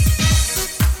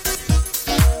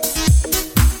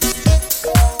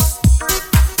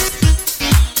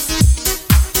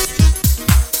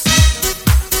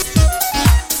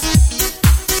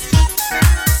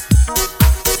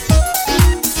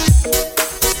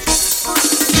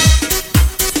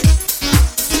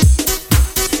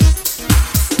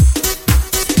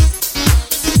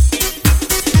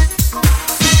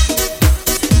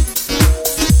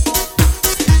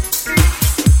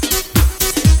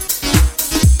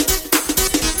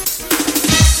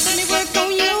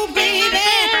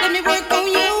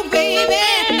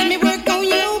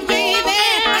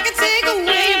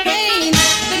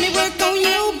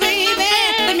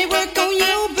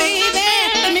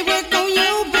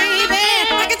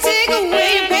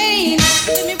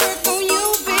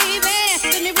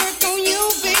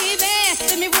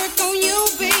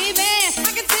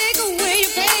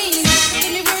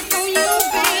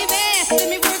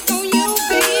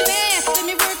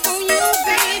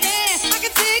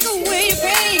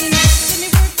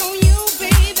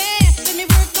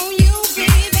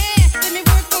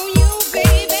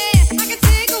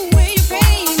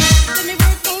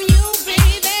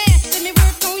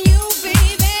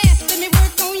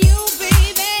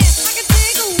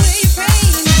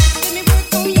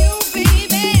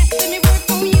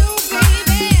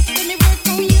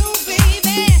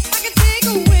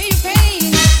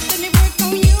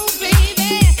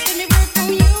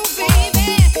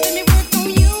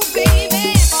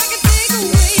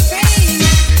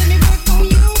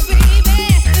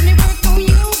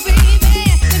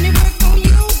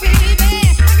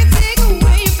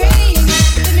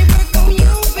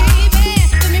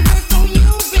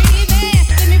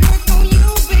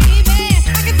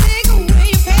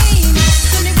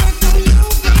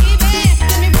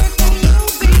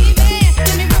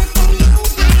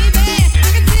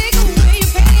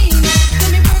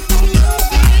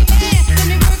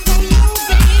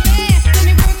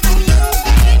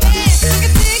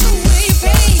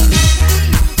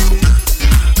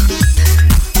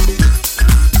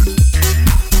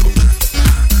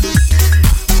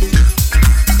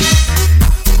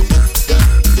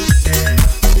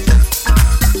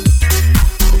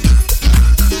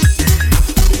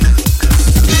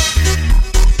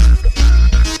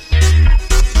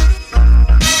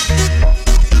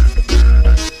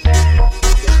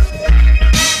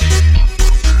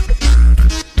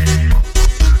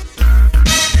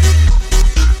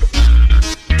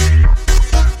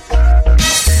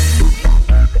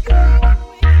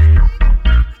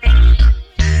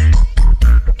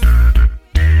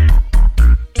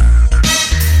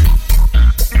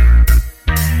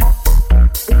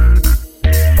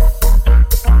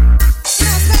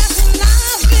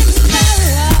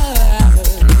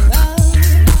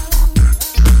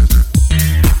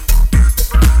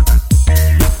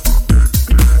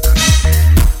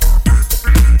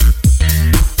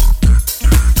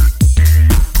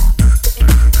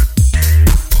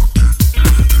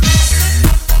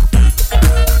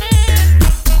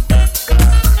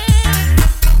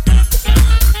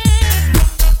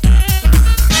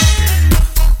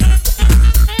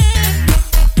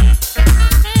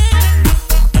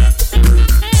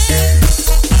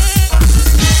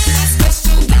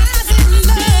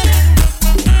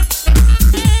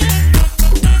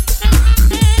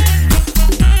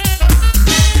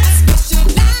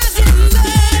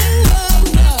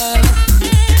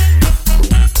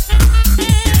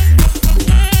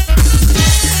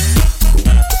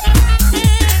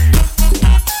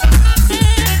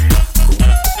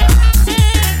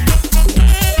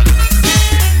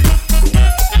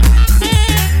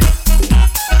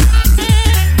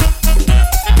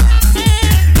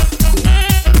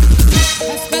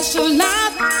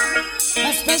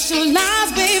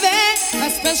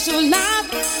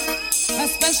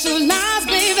 specialized,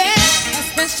 baby. I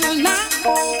specialize.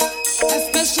 I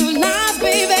specialize,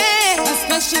 baby. I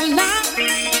specialize.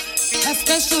 I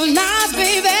specialize,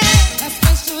 baby. I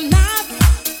specialize.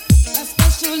 I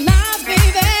specialize,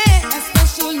 baby. I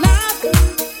specialize.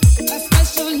 I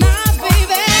specialize,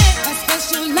 baby. I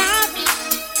specialize.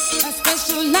 I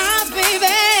specialize,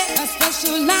 baby. I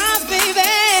specialize,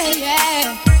 baby.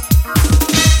 Yeah.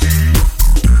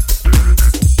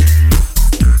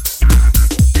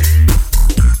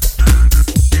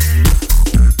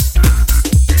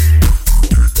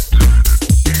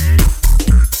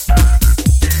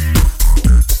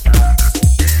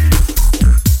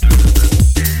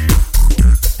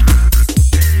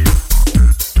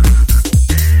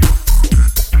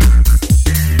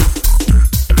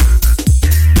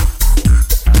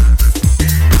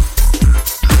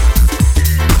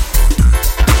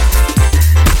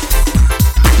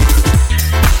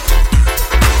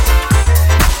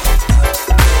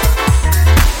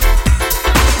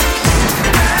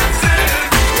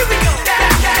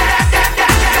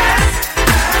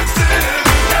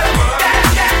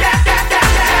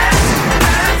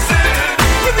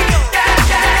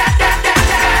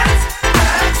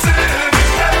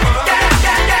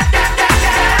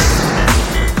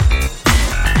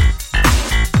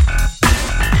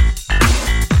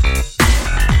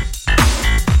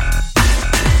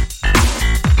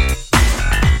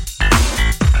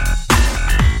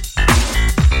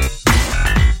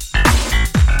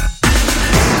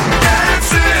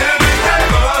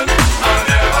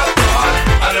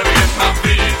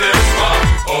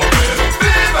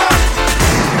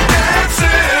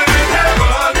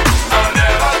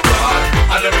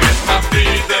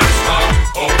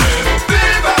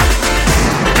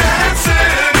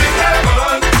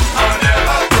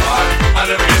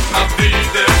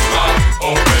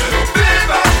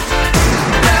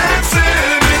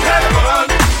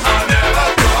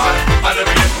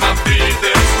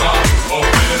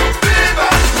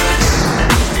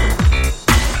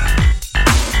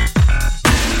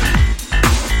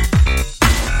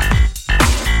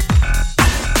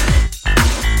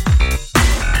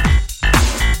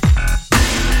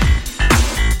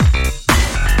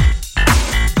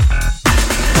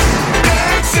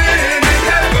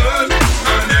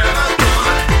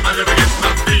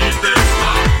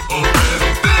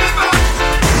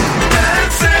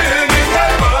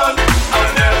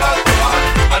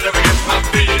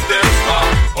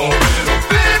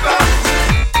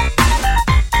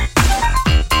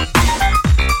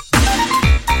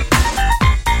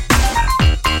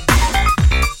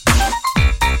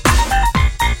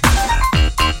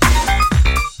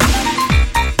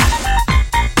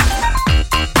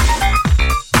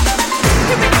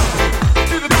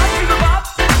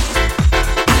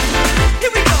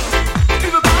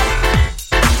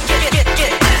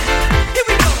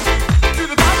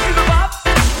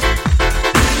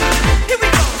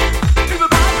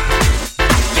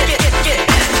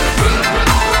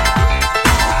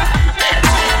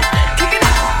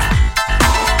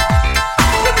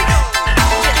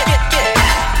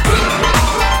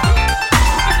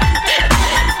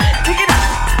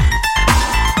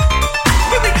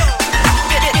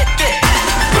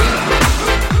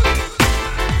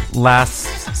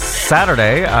 Last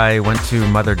Saturday, I went to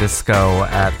Mother Disco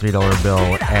at $3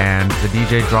 Bill, and the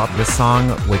DJ dropped this song,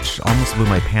 which almost blew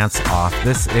my pants off.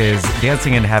 This is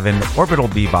Dancing in Heaven, Orbital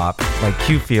Bebop, by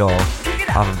Q-Feel,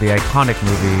 off of the iconic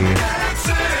movie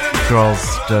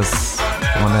Girls Just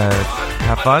Wanna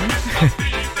Have Fun.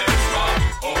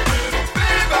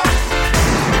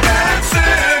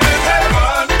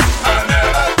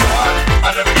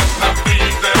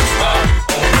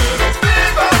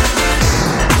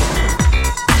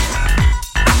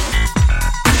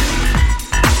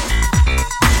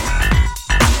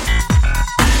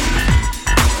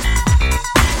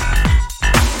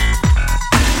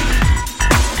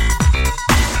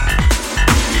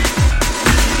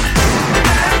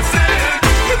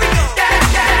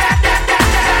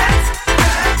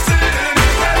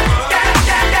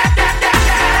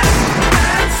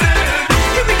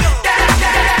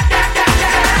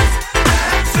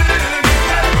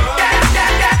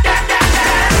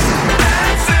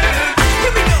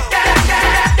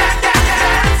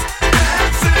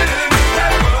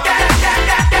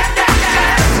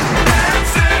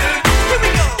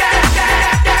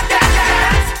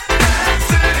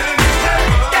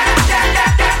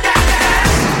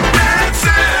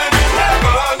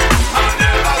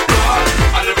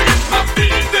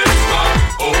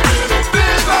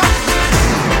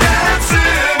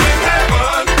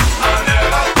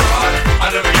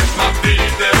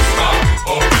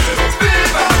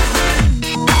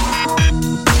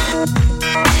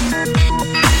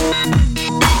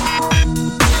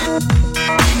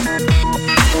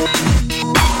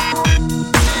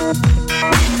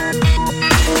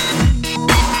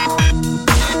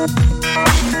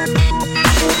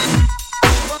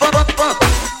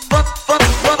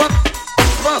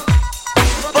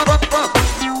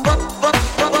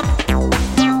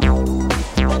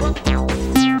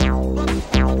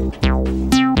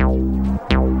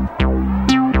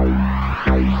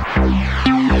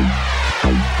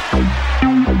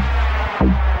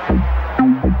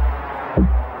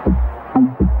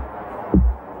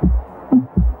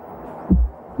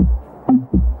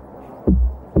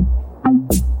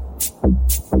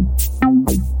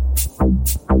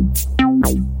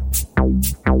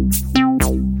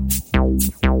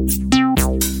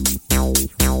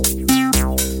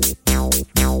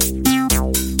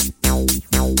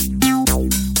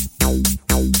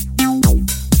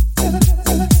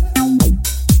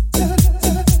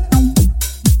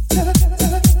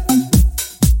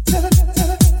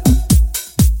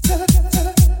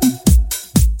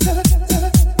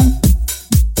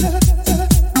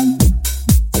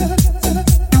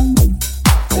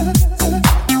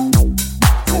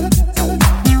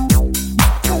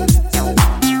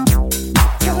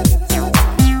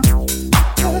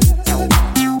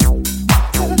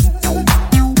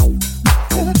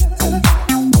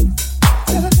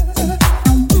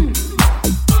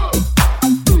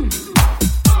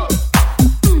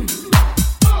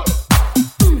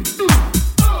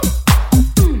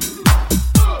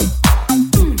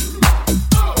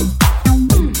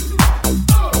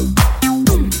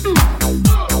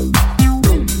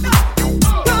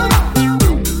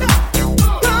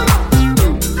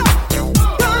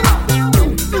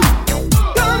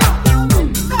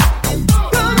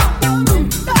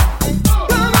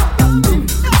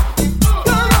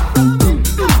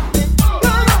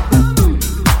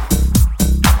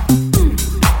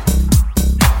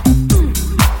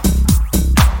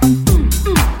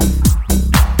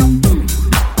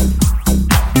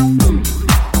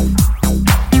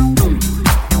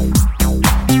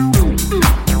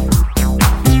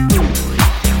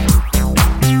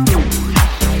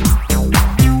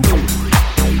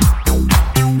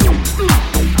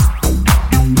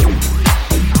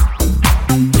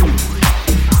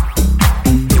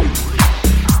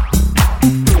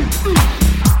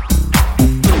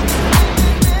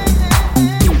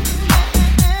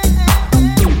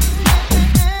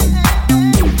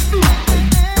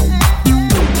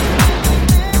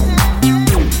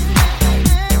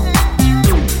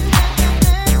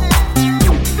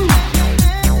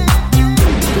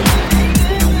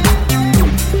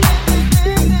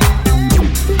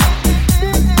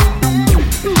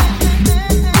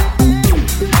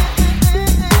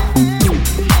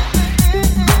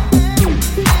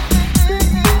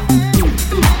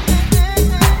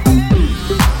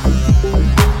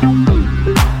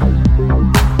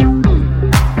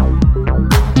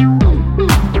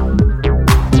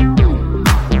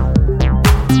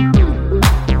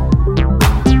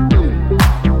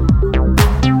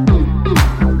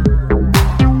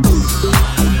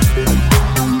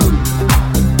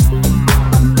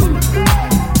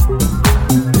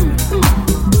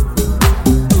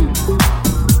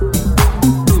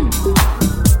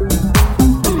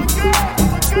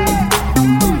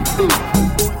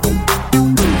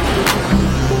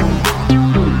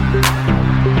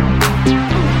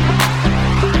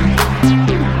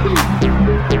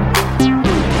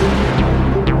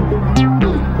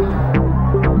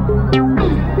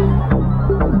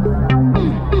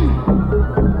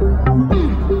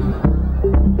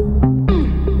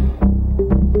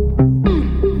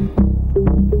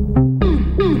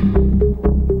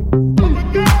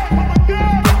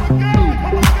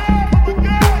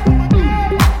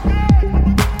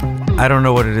 I don't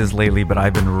know what it is lately, but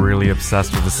I've been really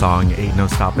obsessed with the song Ain't No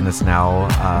Stopping Us Now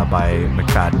by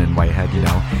McFadden and Whitehead, you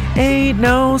know. Ain't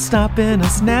no stopping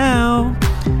us now.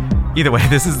 Either way,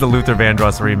 this is the Luther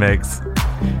Vandross remix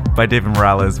by David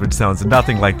Morales, which sounds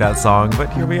nothing like that song,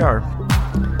 but here we are.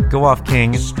 Go off,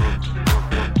 King.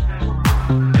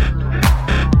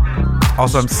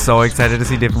 Also, I'm so excited to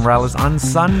see David Morales on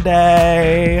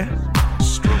Sunday.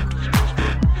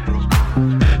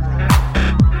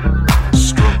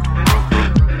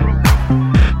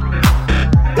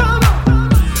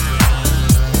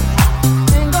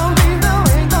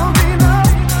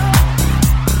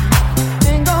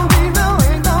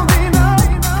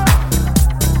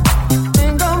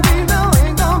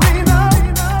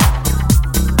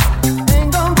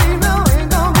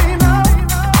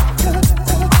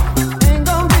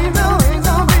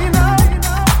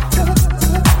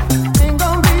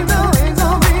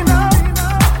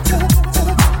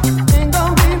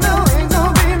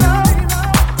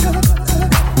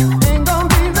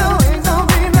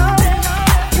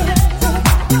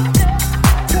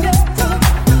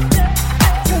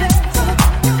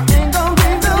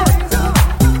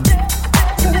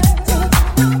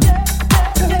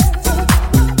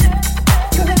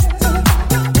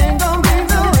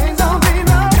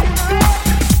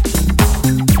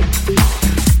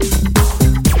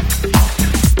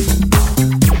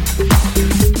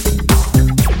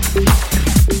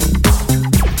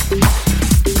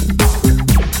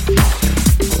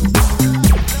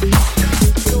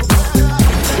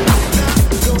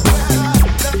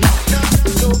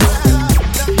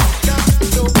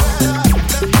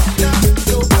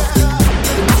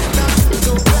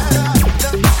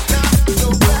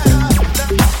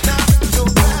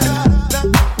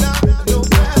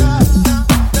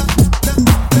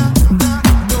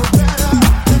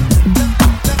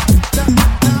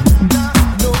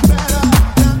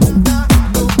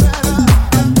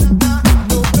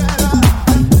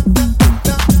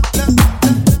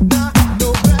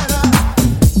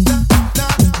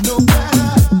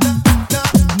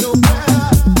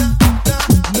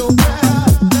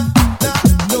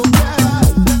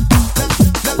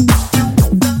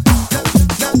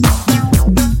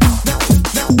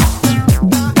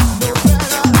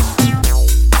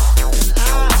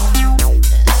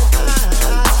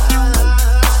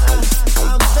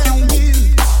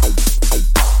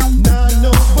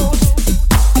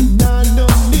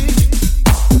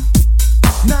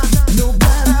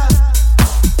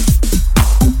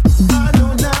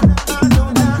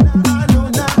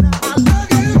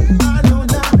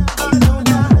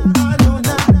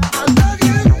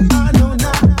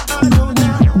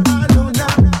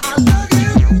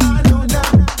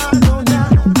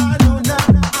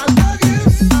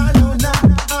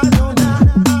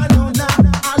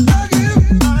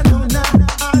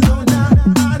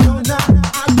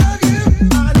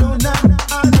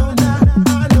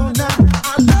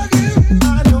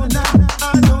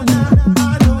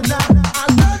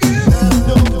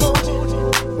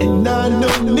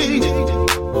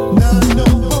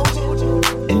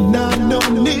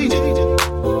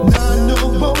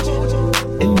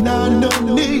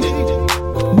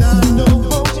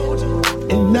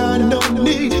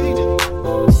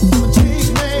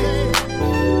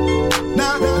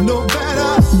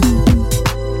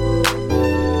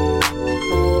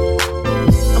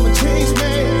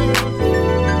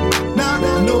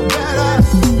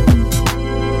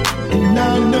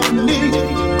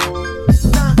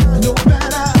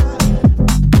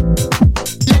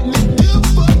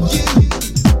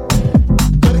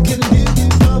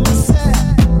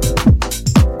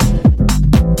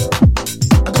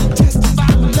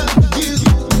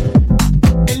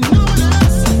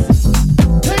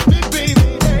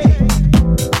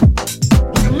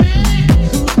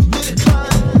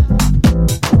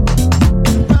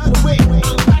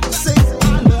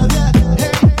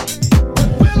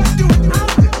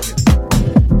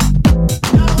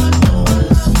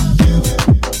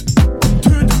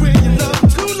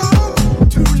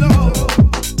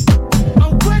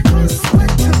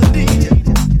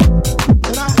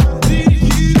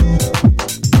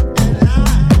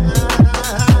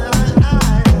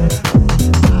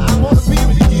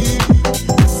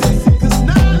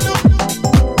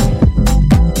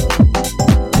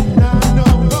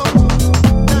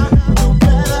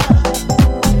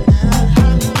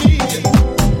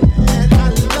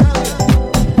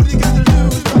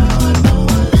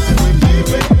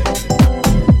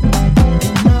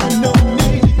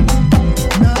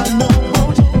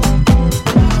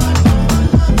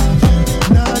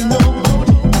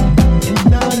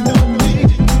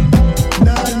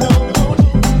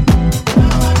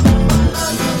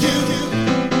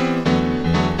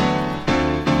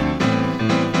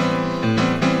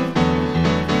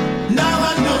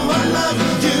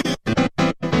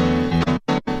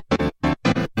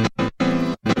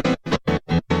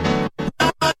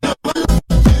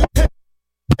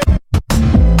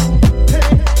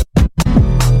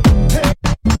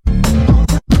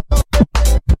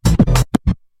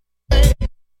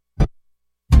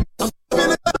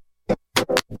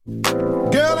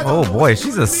 Boy,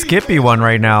 she's a skippy one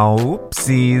right now.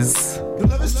 Oopsies. Your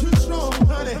love is too strong,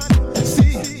 honey.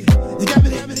 See, you got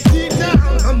me deep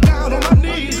down. I'm down on my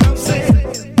knees. I'm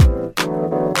saying,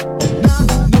 nah,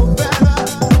 no better.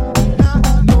 Nah,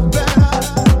 no better.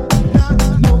 Nah,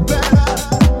 no better.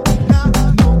 Nah,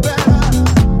 no better.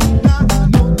 Nah,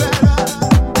 no better.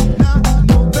 Nah,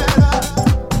 no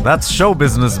better. That's show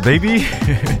business, baby.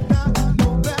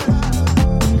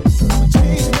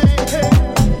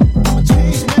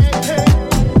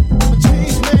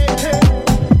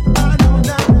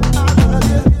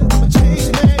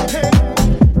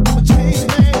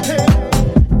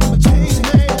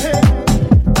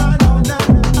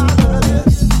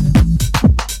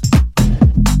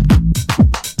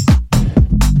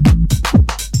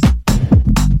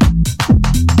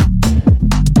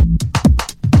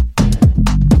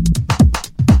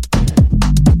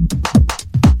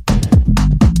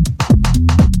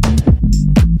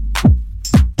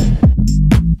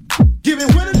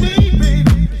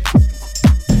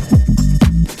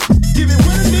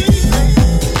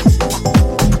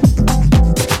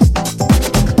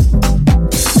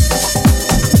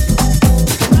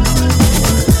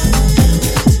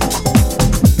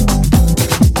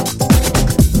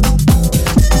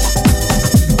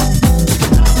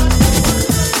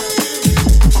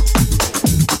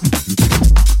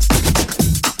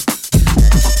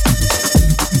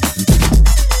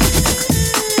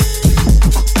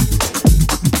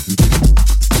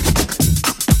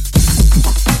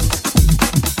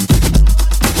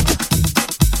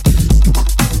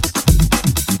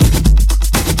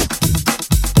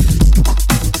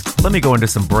 Let me go into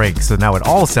some breaks so now it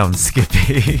all sounds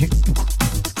skippy.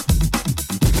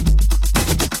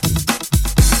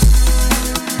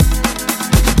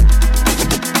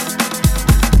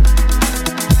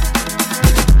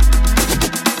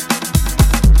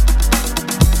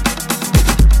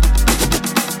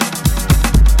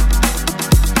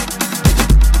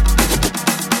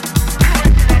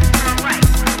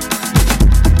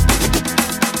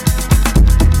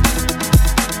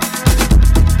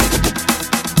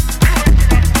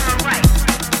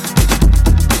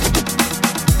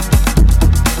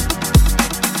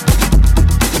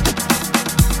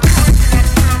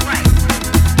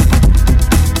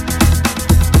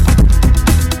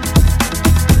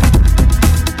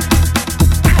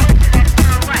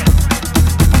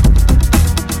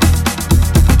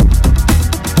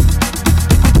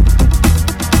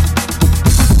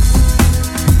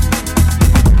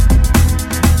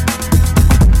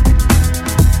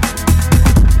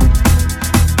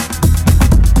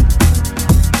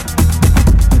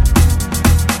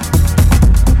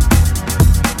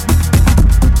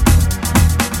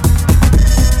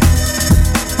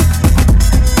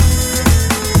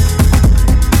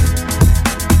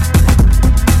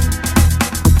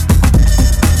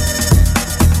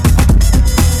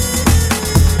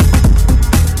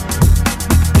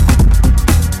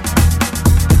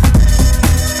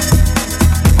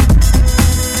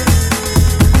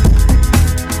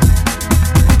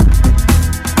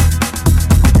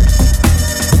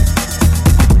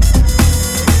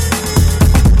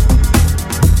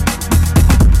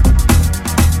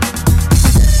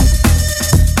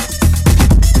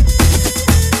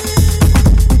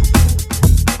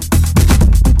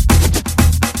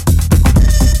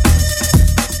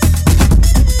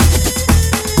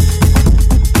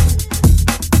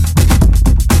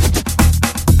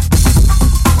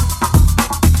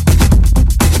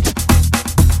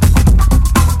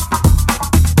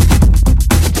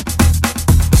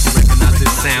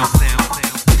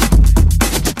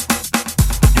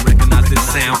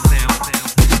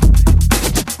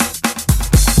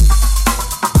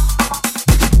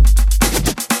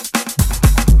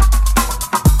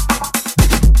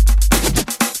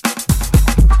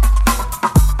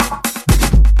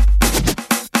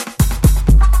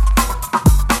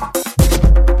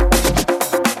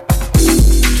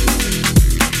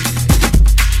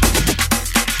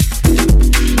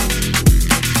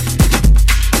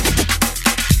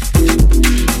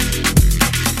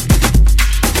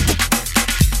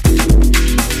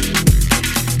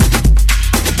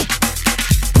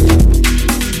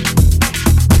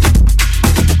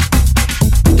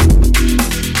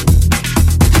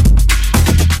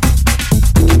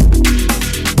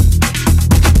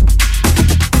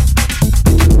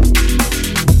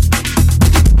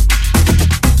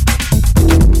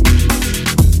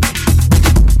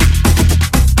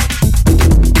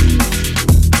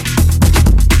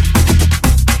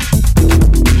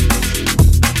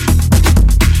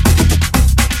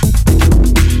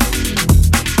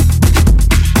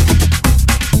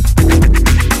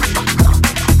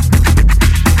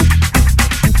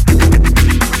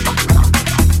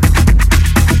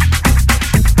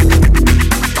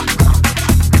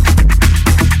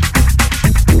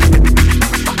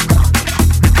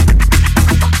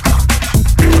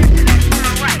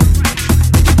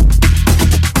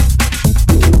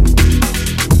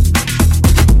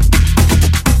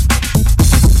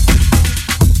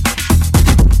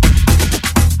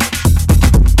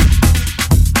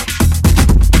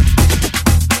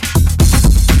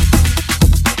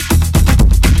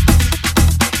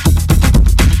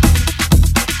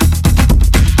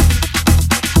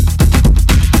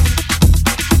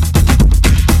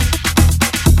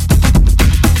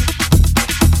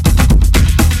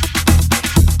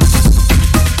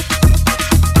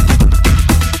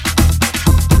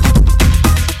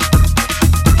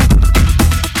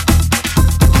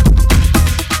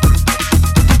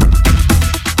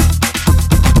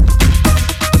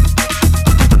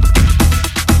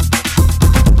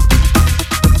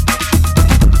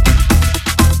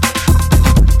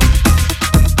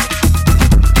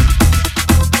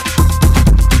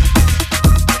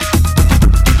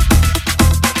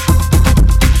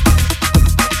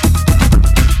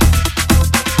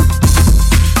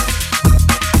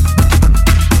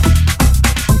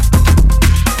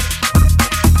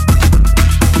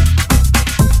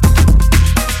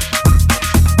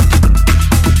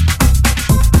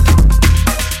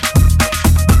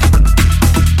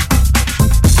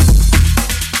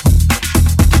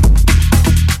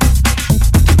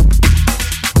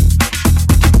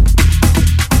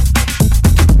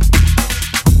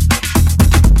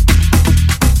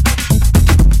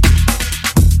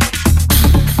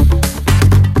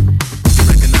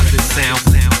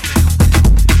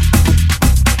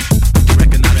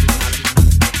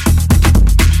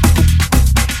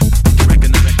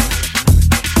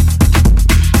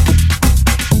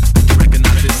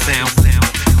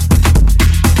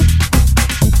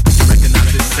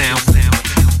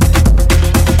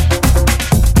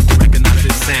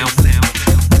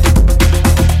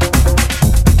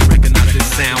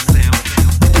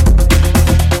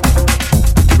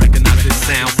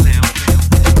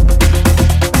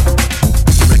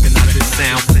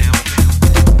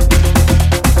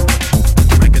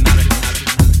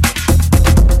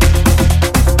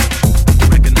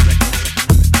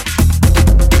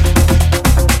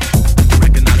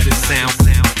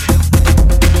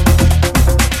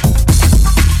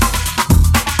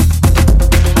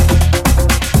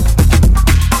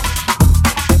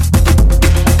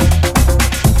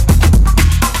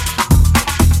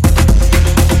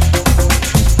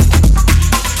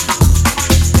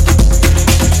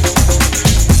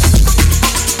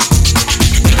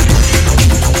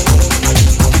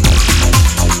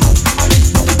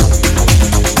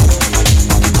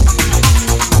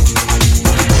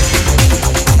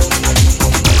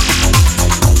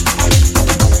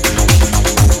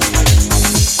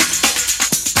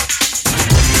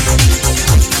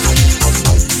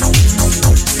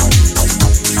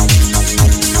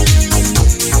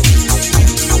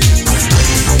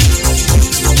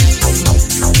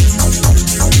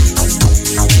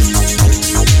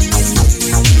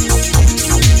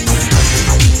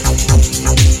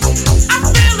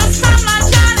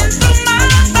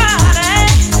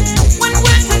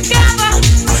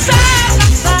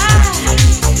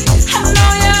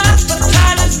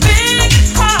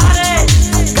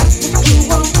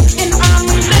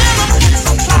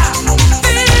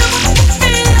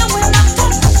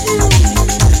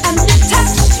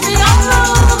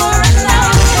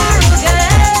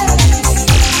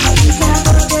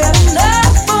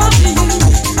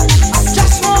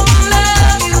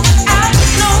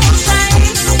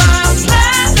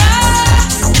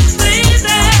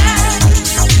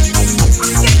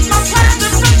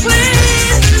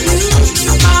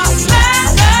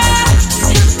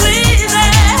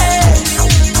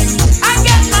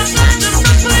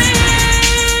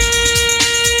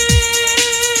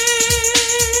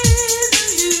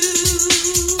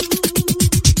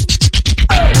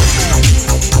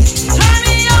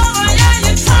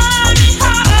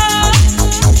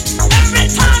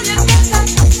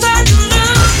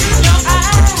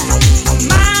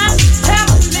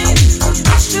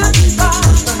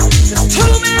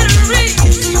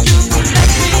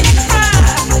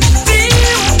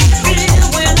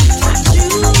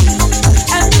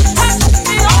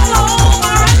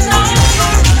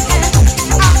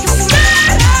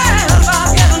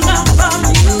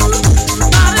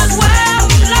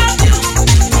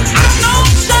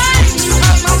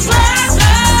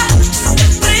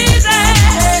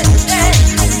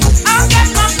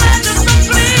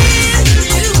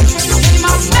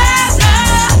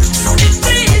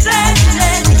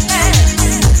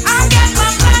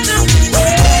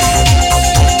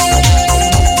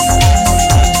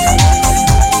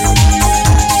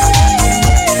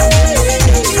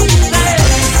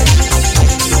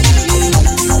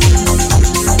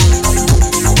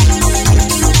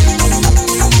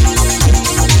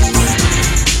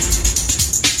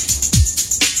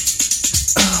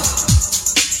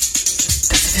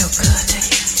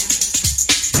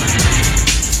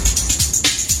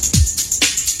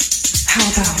 How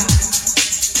about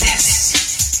this?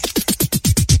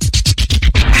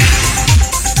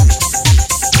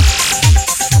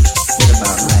 What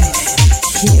about right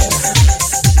here?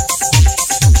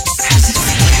 How's it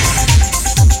feel?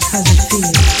 How's it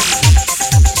feel?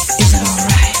 Is it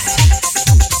alright?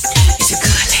 Is it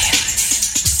good?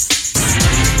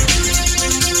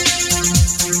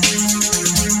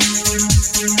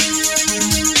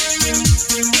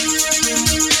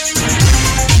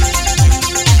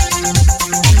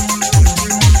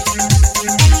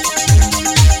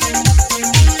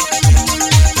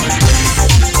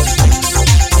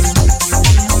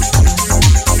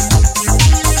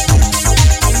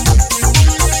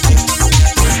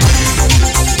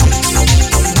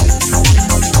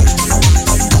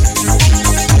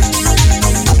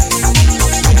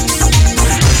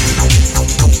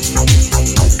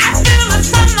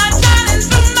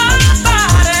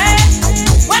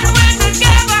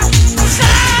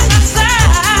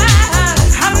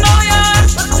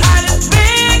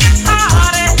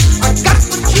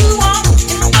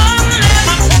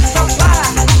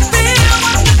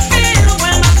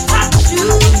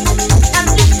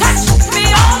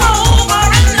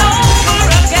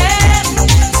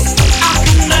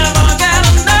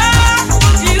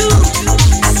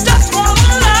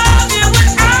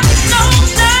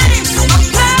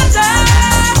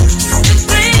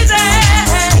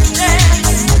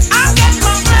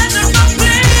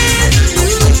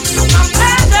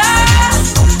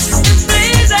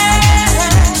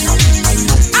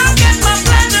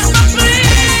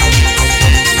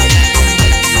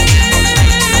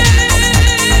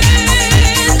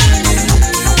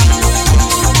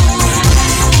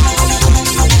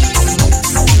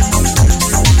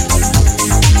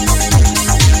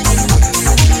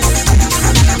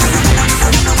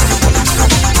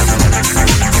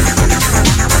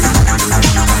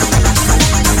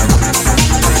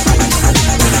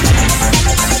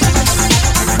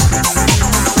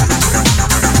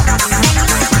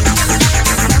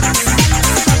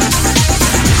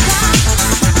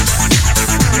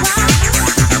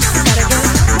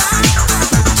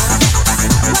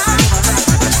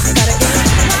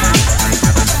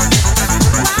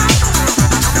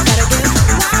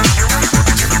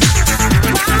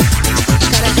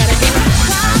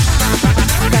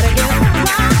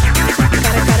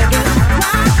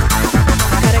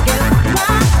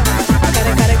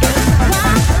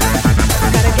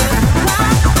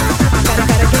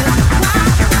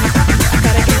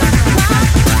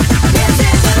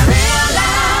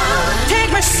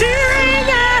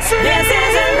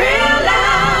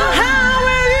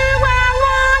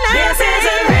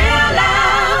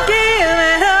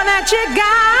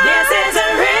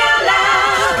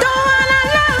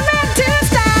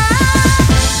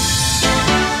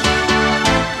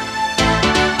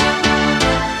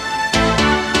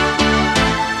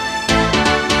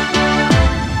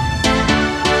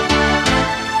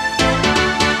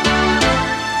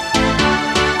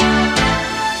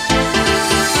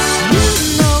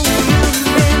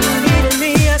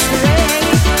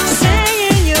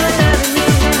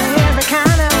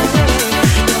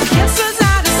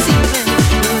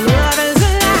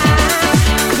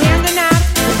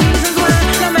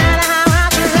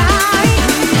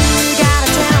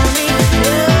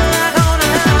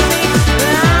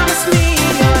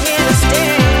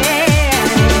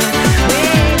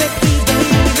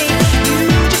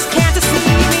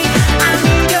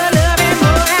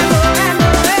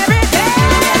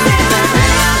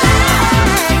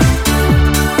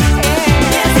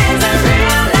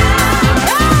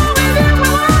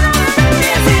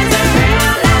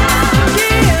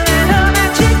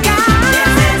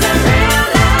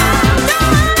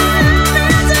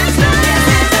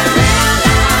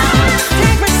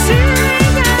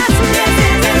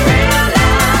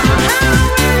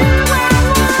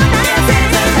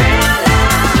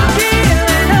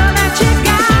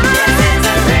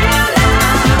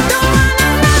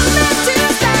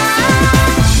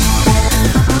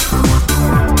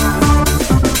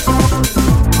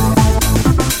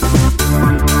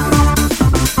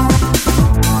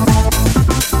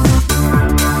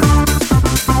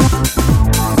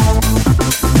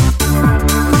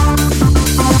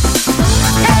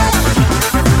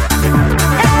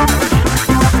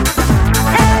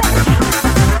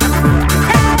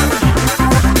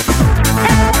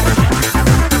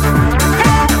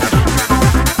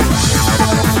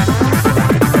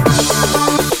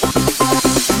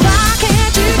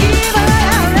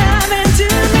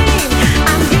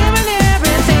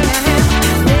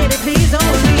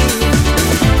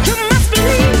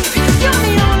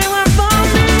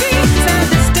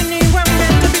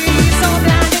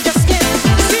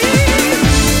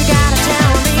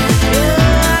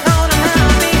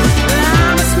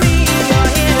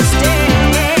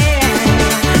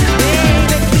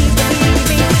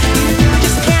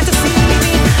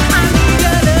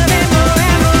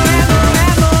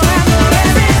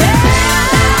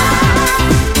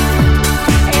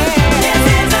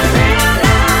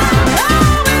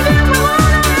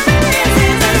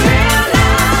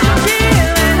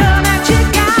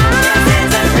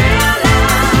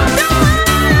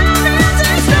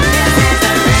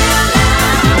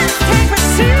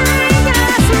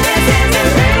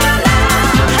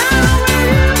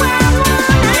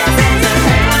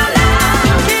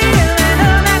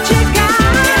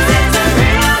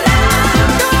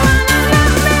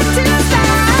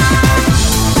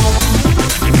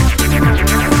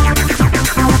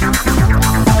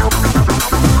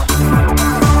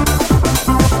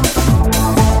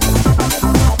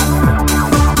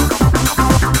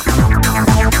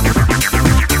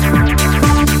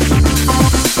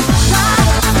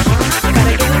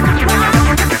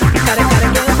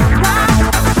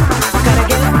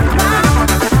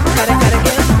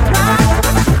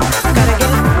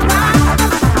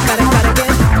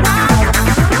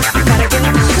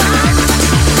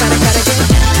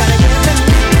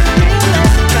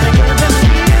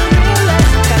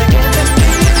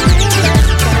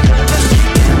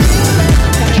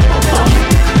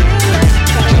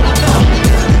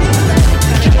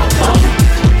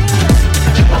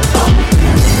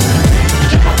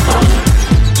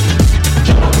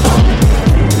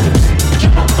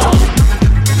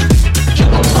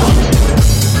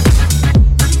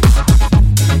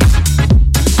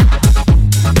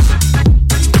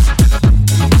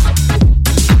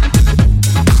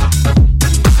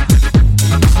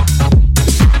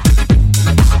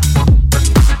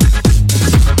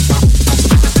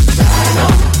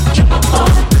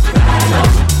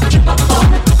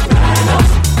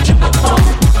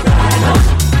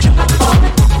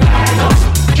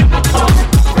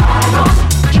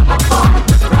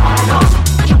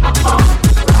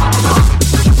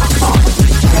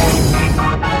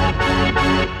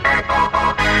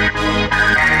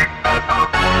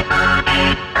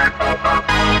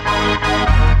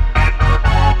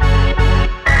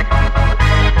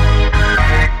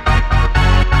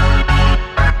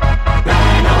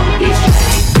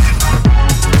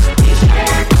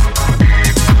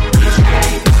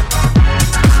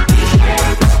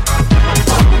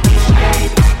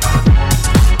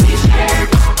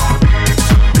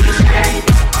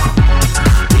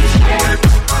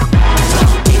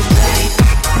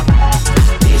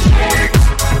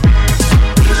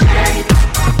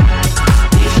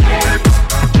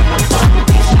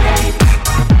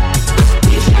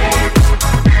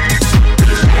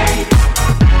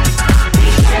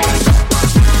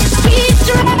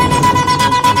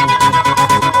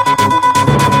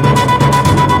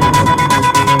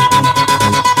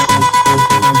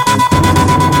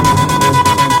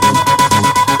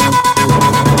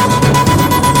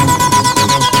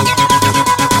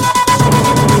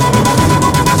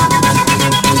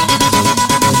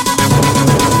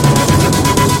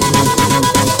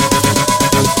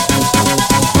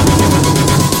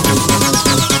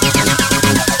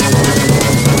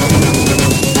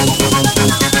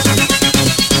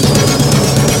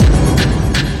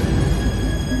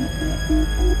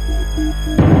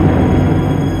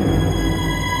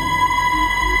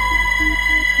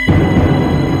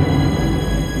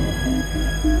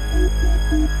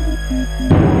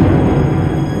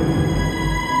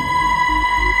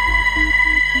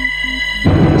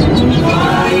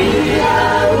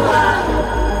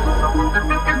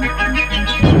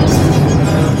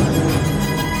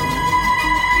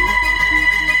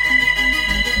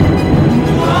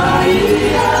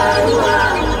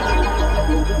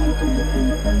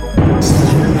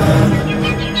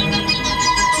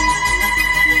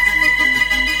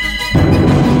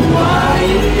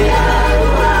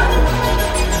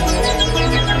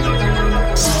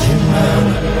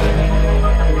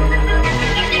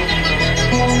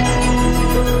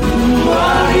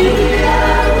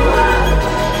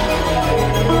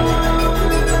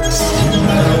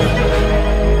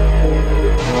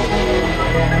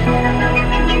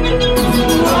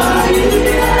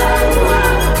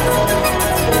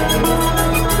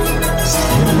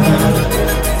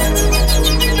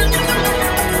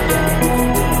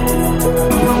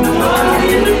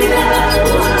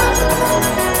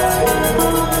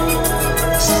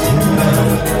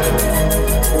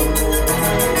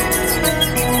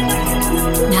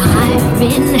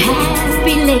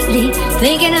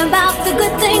 thinking about the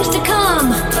good things to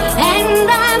come. And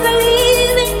I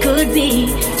believe it could be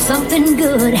something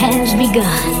good has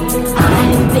begun.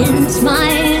 I've been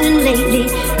smiling lately,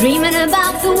 dreaming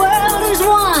about the world as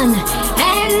one.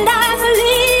 And I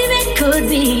believe it could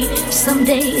be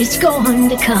someday it's going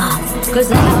to come.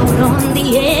 'Cause out on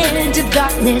the edge of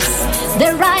darkness,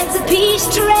 there rides a peace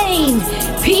train.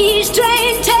 Peace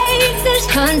train, take this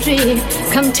country,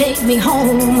 come take me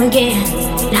home again.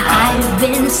 Now I've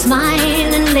been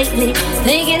smiling lately,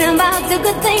 thinking about the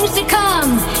good things to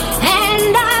come.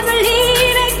 And I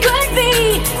believe it could be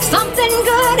something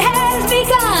good has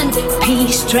begun.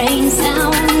 Peace train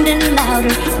sounding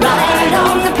louder, ride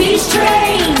on the peace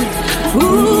train.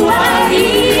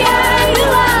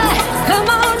 Ooh-ah-ee-ah-ooh-ah, come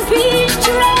on peace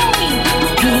train.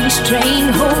 Peace train,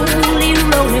 holy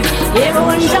roller,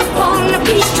 everyone jump on the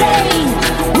peace train.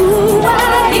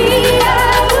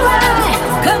 Ooh-ah-ee-ah-ooh-ah,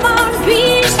 come on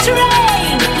peace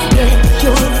train. Get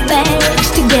your bags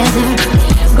together,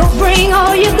 go bring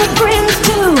all your good friends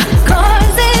too,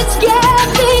 'cause it's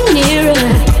getting nearer,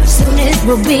 soon it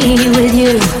will be with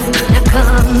you. Now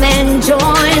come and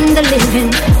join the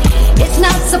living, it's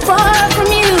not so far from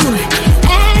you.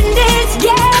 And it's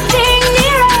getting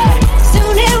nearer,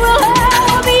 soon it will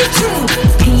all be true.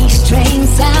 Peace train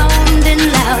sounding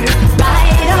louder,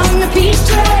 ride on the peace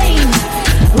train.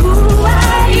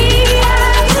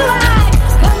 Ooh-ah-ee-ah-ooh-ah,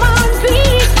 come on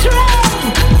peace train.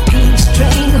 Peace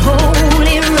train,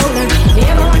 holy roller,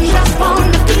 everyone jump on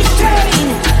the peace train.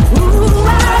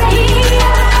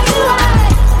 Ooh-ah-ee-ah-ooh-ah,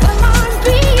 come on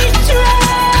peace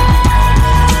train.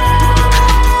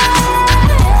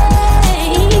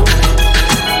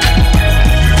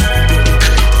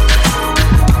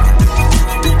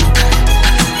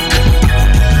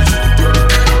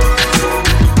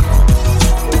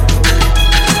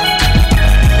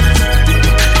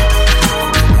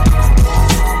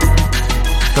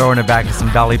 Throwing it back to some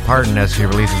Dolly Parton as she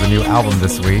releases a new album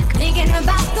this week. Thinking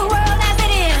about the world as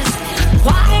it is.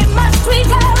 Why must we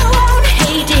go on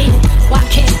hating? Why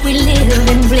can't we live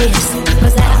in bliss?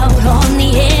 'Cause out on the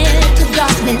edge of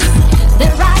darkness,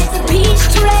 there rides a peace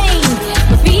train.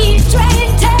 The peace train,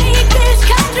 take this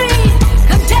country,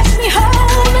 come take me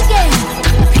home again.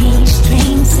 The peace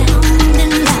train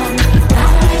sounding loud,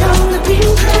 ride on the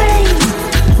peace train.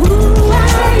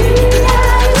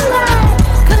 Ooh-ah-ee-ah-ooh-ah,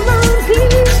 come on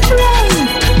peace train.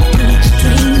 Peace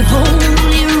train,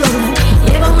 holy roller,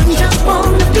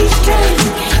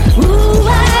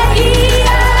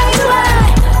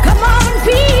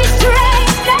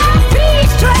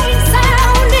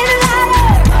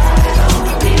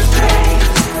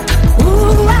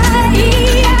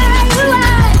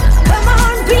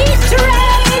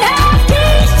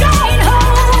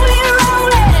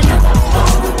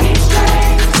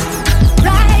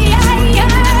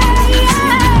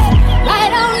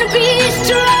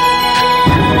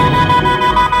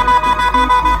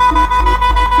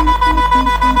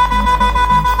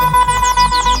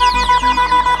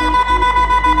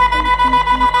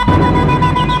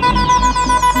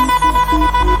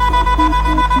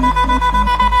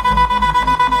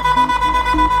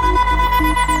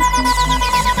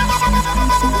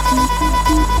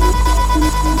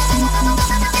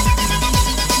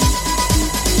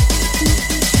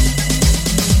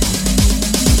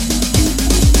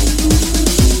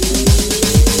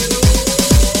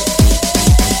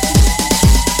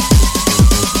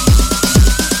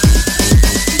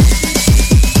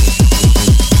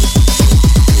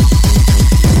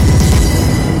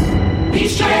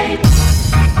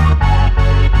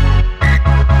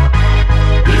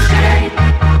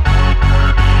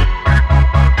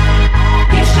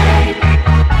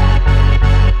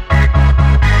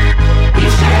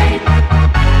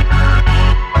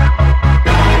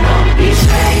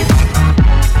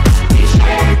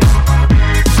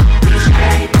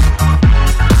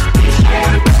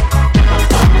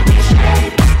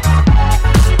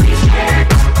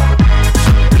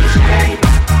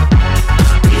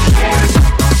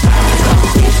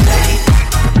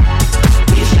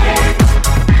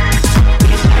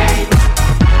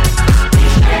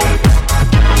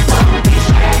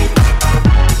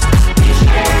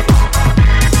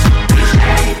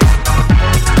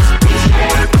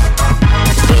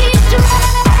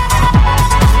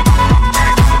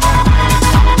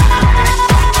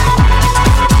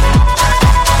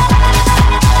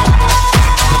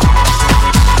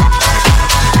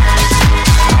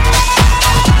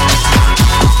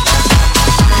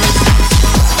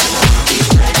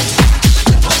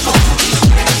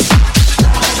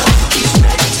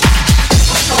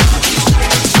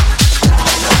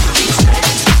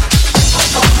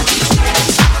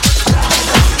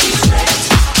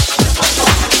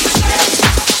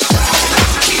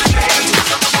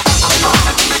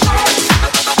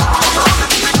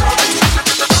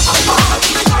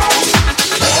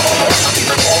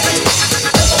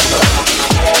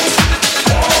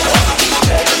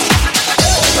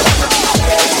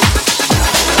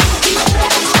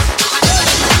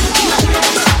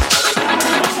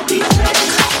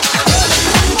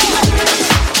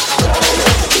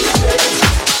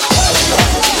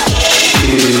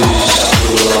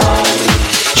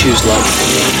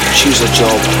 Choose a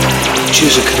job,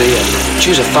 choose a career,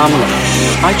 choose a family.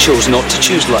 I chose not to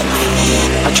choose life.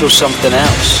 I chose something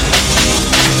else.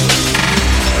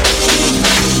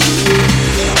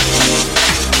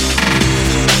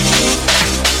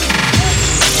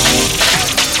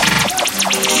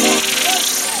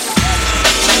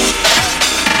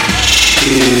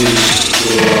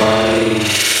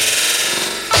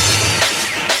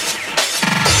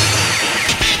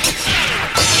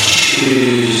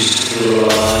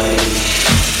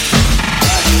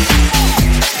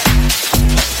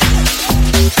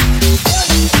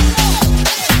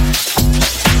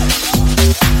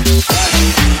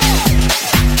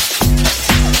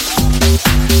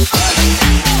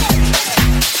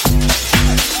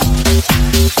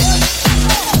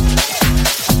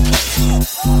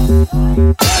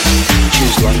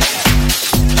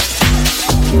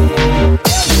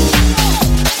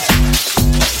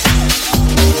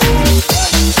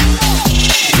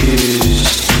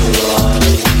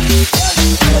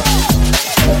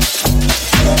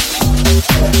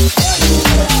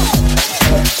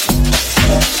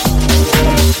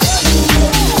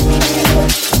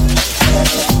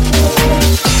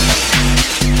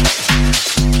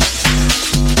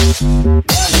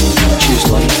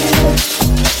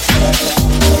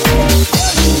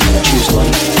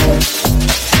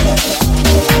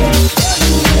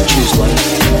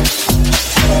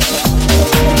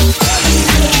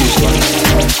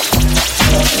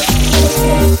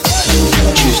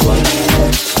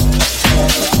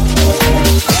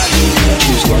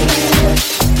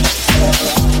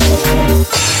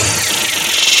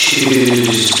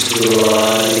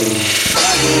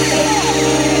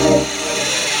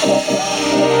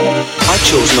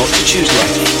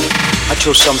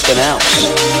 Something else.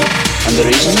 And the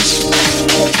reasons?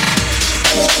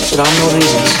 There are no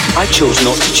reasons. I chose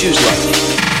not to choose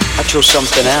life. I chose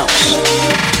something else.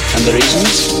 And the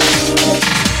reasons?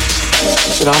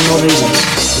 There are no reasons.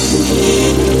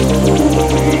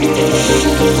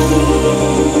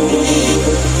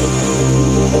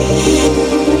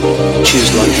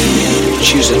 Choose life.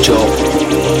 Choose a job.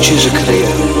 Choose a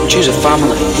career. Choose a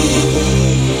family.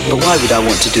 But why would I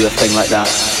want to do a thing like that?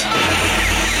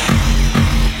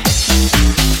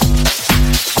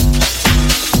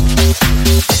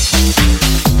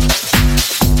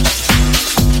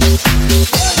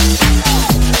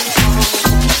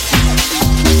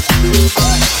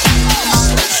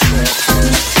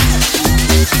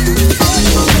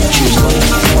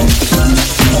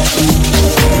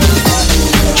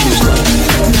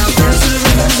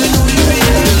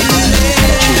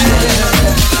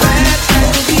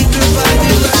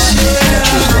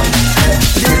 Choose life.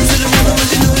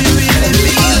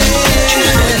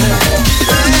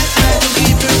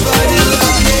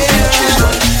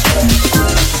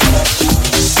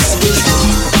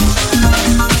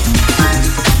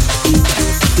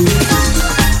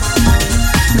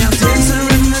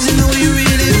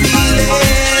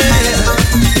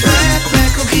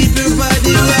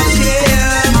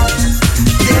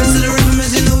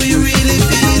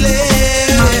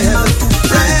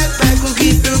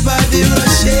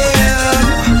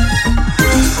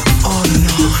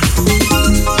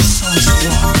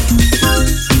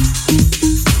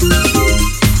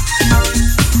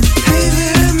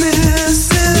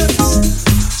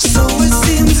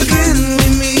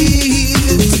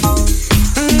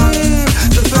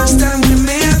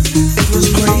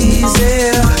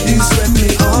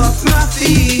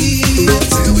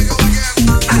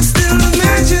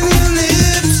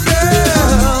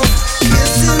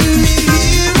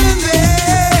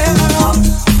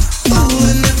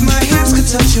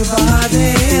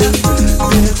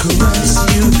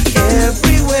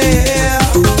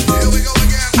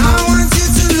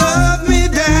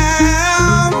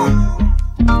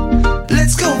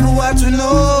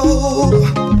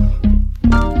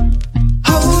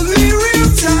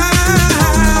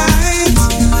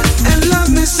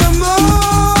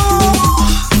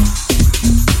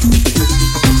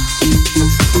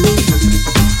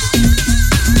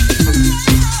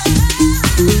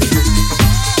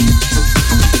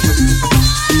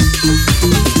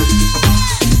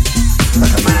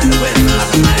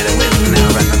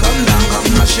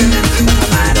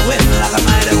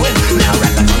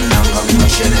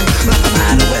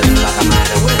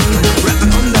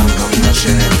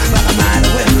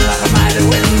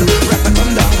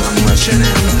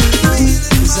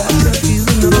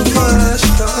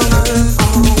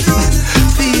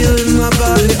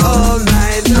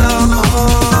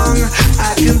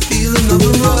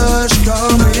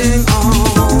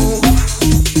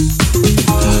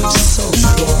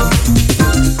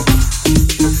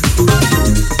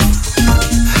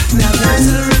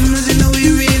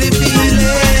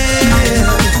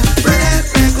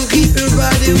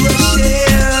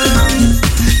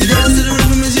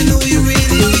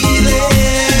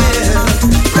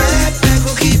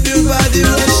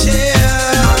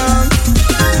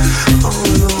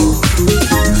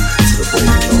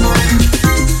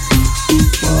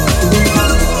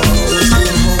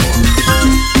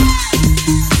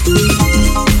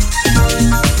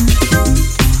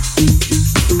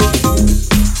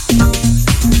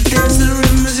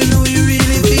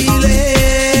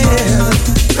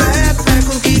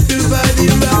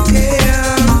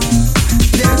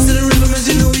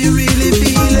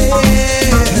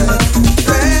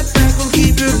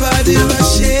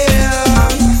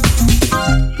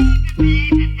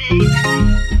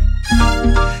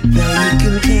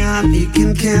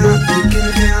 can count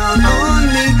on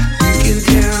me. You can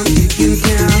count on me. You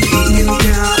can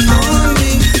count on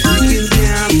me. You can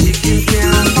count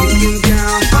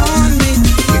on me.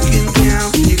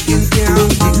 You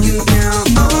can count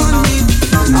on me.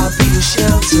 I'll be your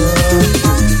shelter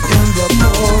in the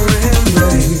pouring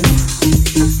rain.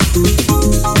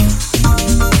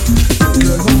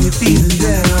 Girl, when you're feeling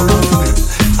down,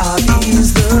 I'll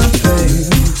ease the pain.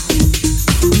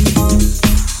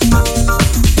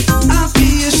 I'll be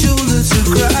your shoulder to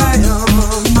cry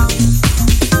on,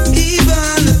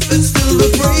 even if it's still a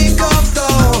break of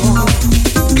dawn.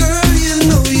 Girl, you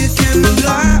know you can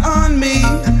rely on me,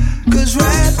 'cause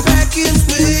right back is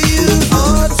where you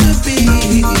ought to be.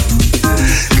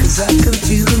 'Cause I can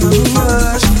feel another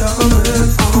rush coming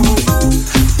on,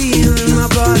 feeling my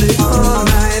body all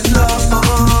night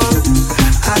long.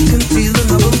 I can feel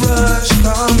another rush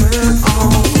coming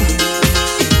on.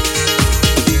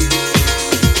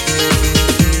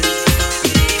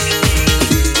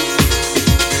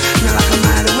 Now like a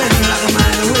mighty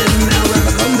wind, now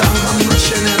rather come down, come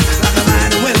rushing in. Like a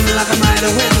mighty wind,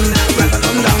 rather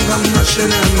come down, come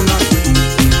rushing in.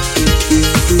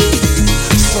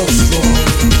 So strong.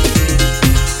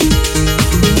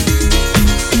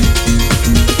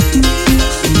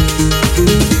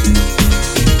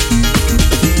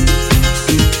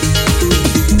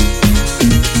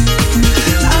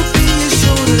 I'll be your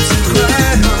shoulder to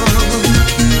cry on,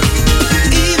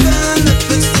 even if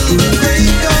it's still the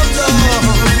break of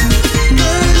dawn.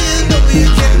 Girl, you know you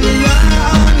can rely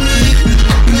on me,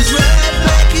 'cause right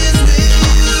back is where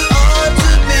you ought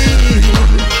to be.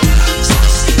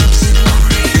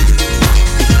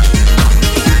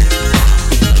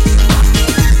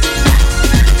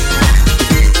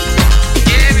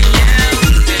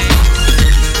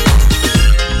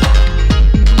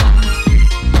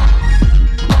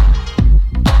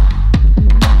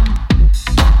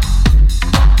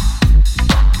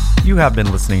 You have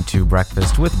been listening to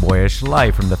Breakfast with Boyish,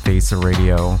 live from the Face of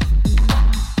Radio.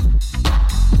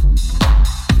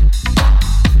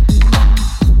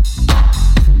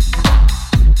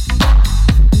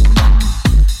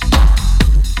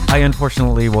 I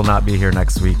unfortunately will not be here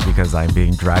next week because I'm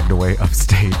being dragged away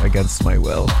upstate against my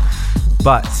will.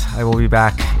 But I will be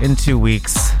back in 2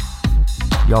 weeks.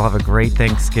 Y'all have a great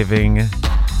Thanksgiving.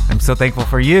 I'm so thankful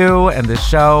for you and this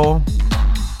show.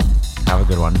 Have a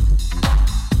good one.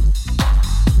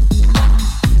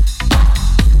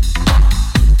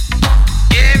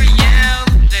 Every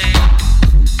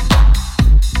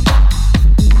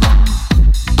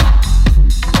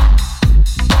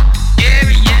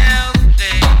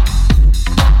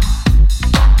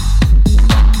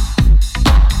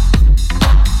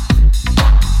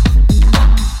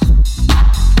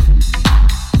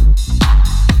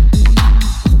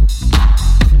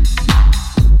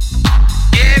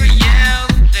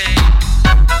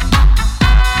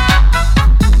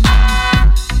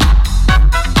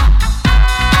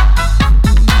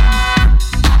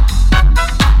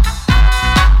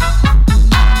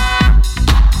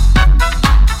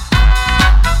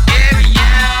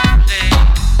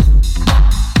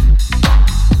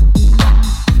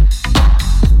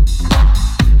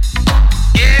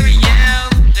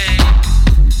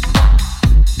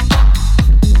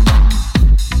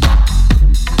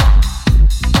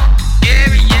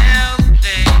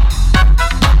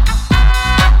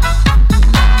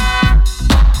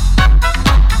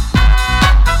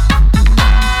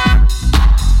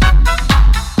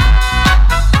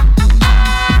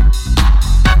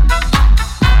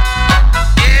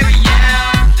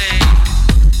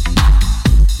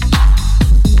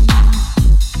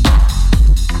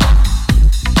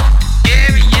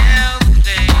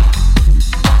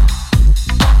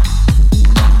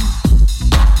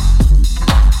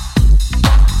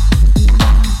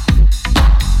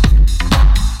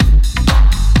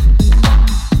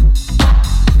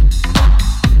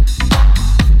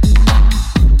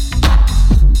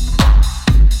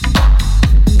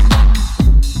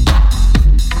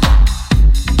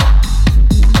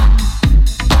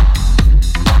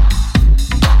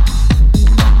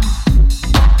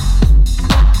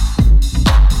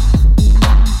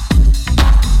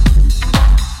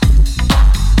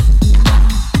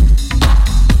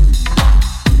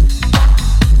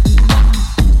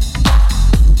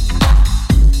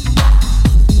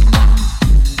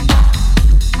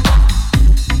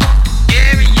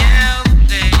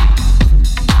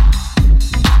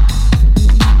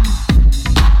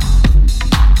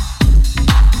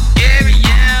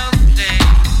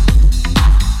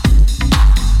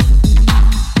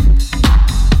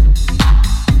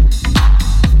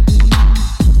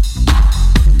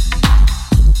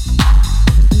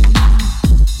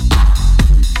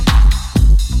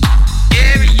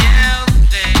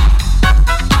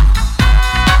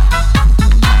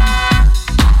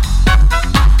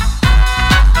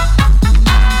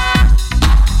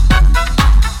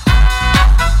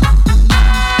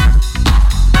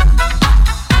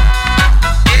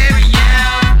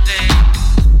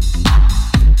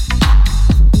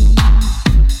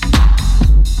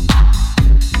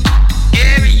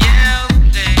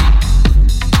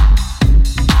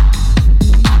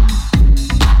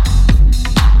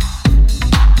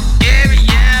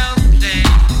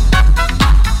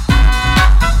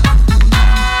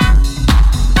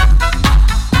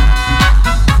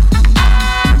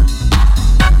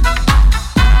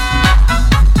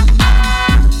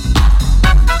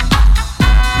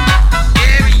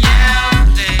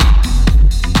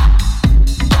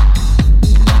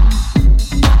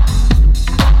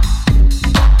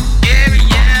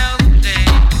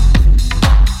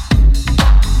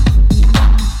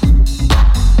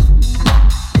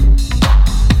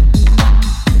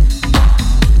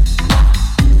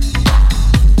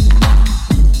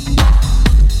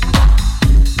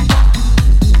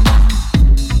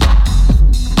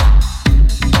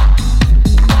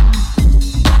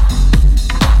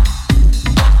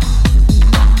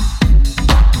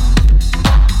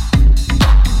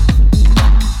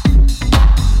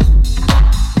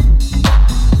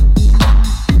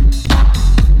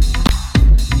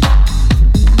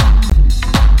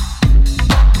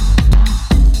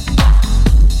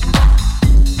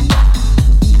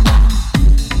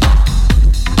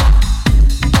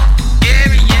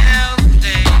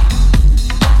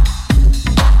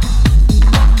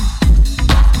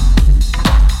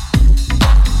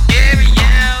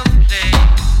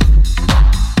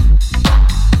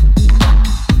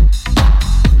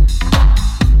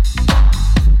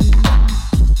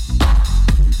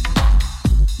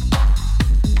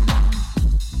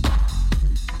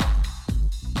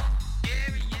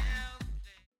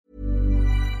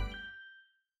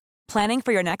Planning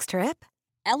for your next trip?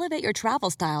 Elevate your travel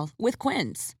style with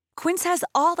Quince. Quince has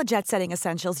all the jet-setting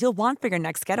essentials you'll want for your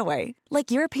next getaway, like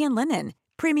European linen,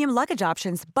 premium luggage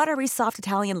options, buttery soft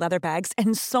Italian leather bags,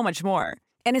 and so much more.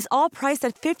 And is all priced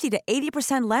at 50 to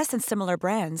 80% less than similar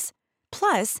brands.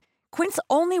 Plus, Quince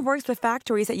only works with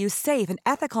factories that use safe and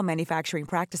ethical manufacturing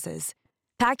practices.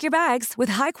 Pack your bags with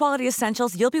high-quality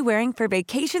essentials you'll be wearing for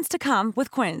vacations to come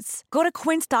with Quince. Go to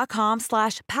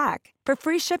quince.com/pack for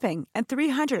free shipping and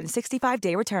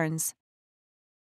 365-day returns.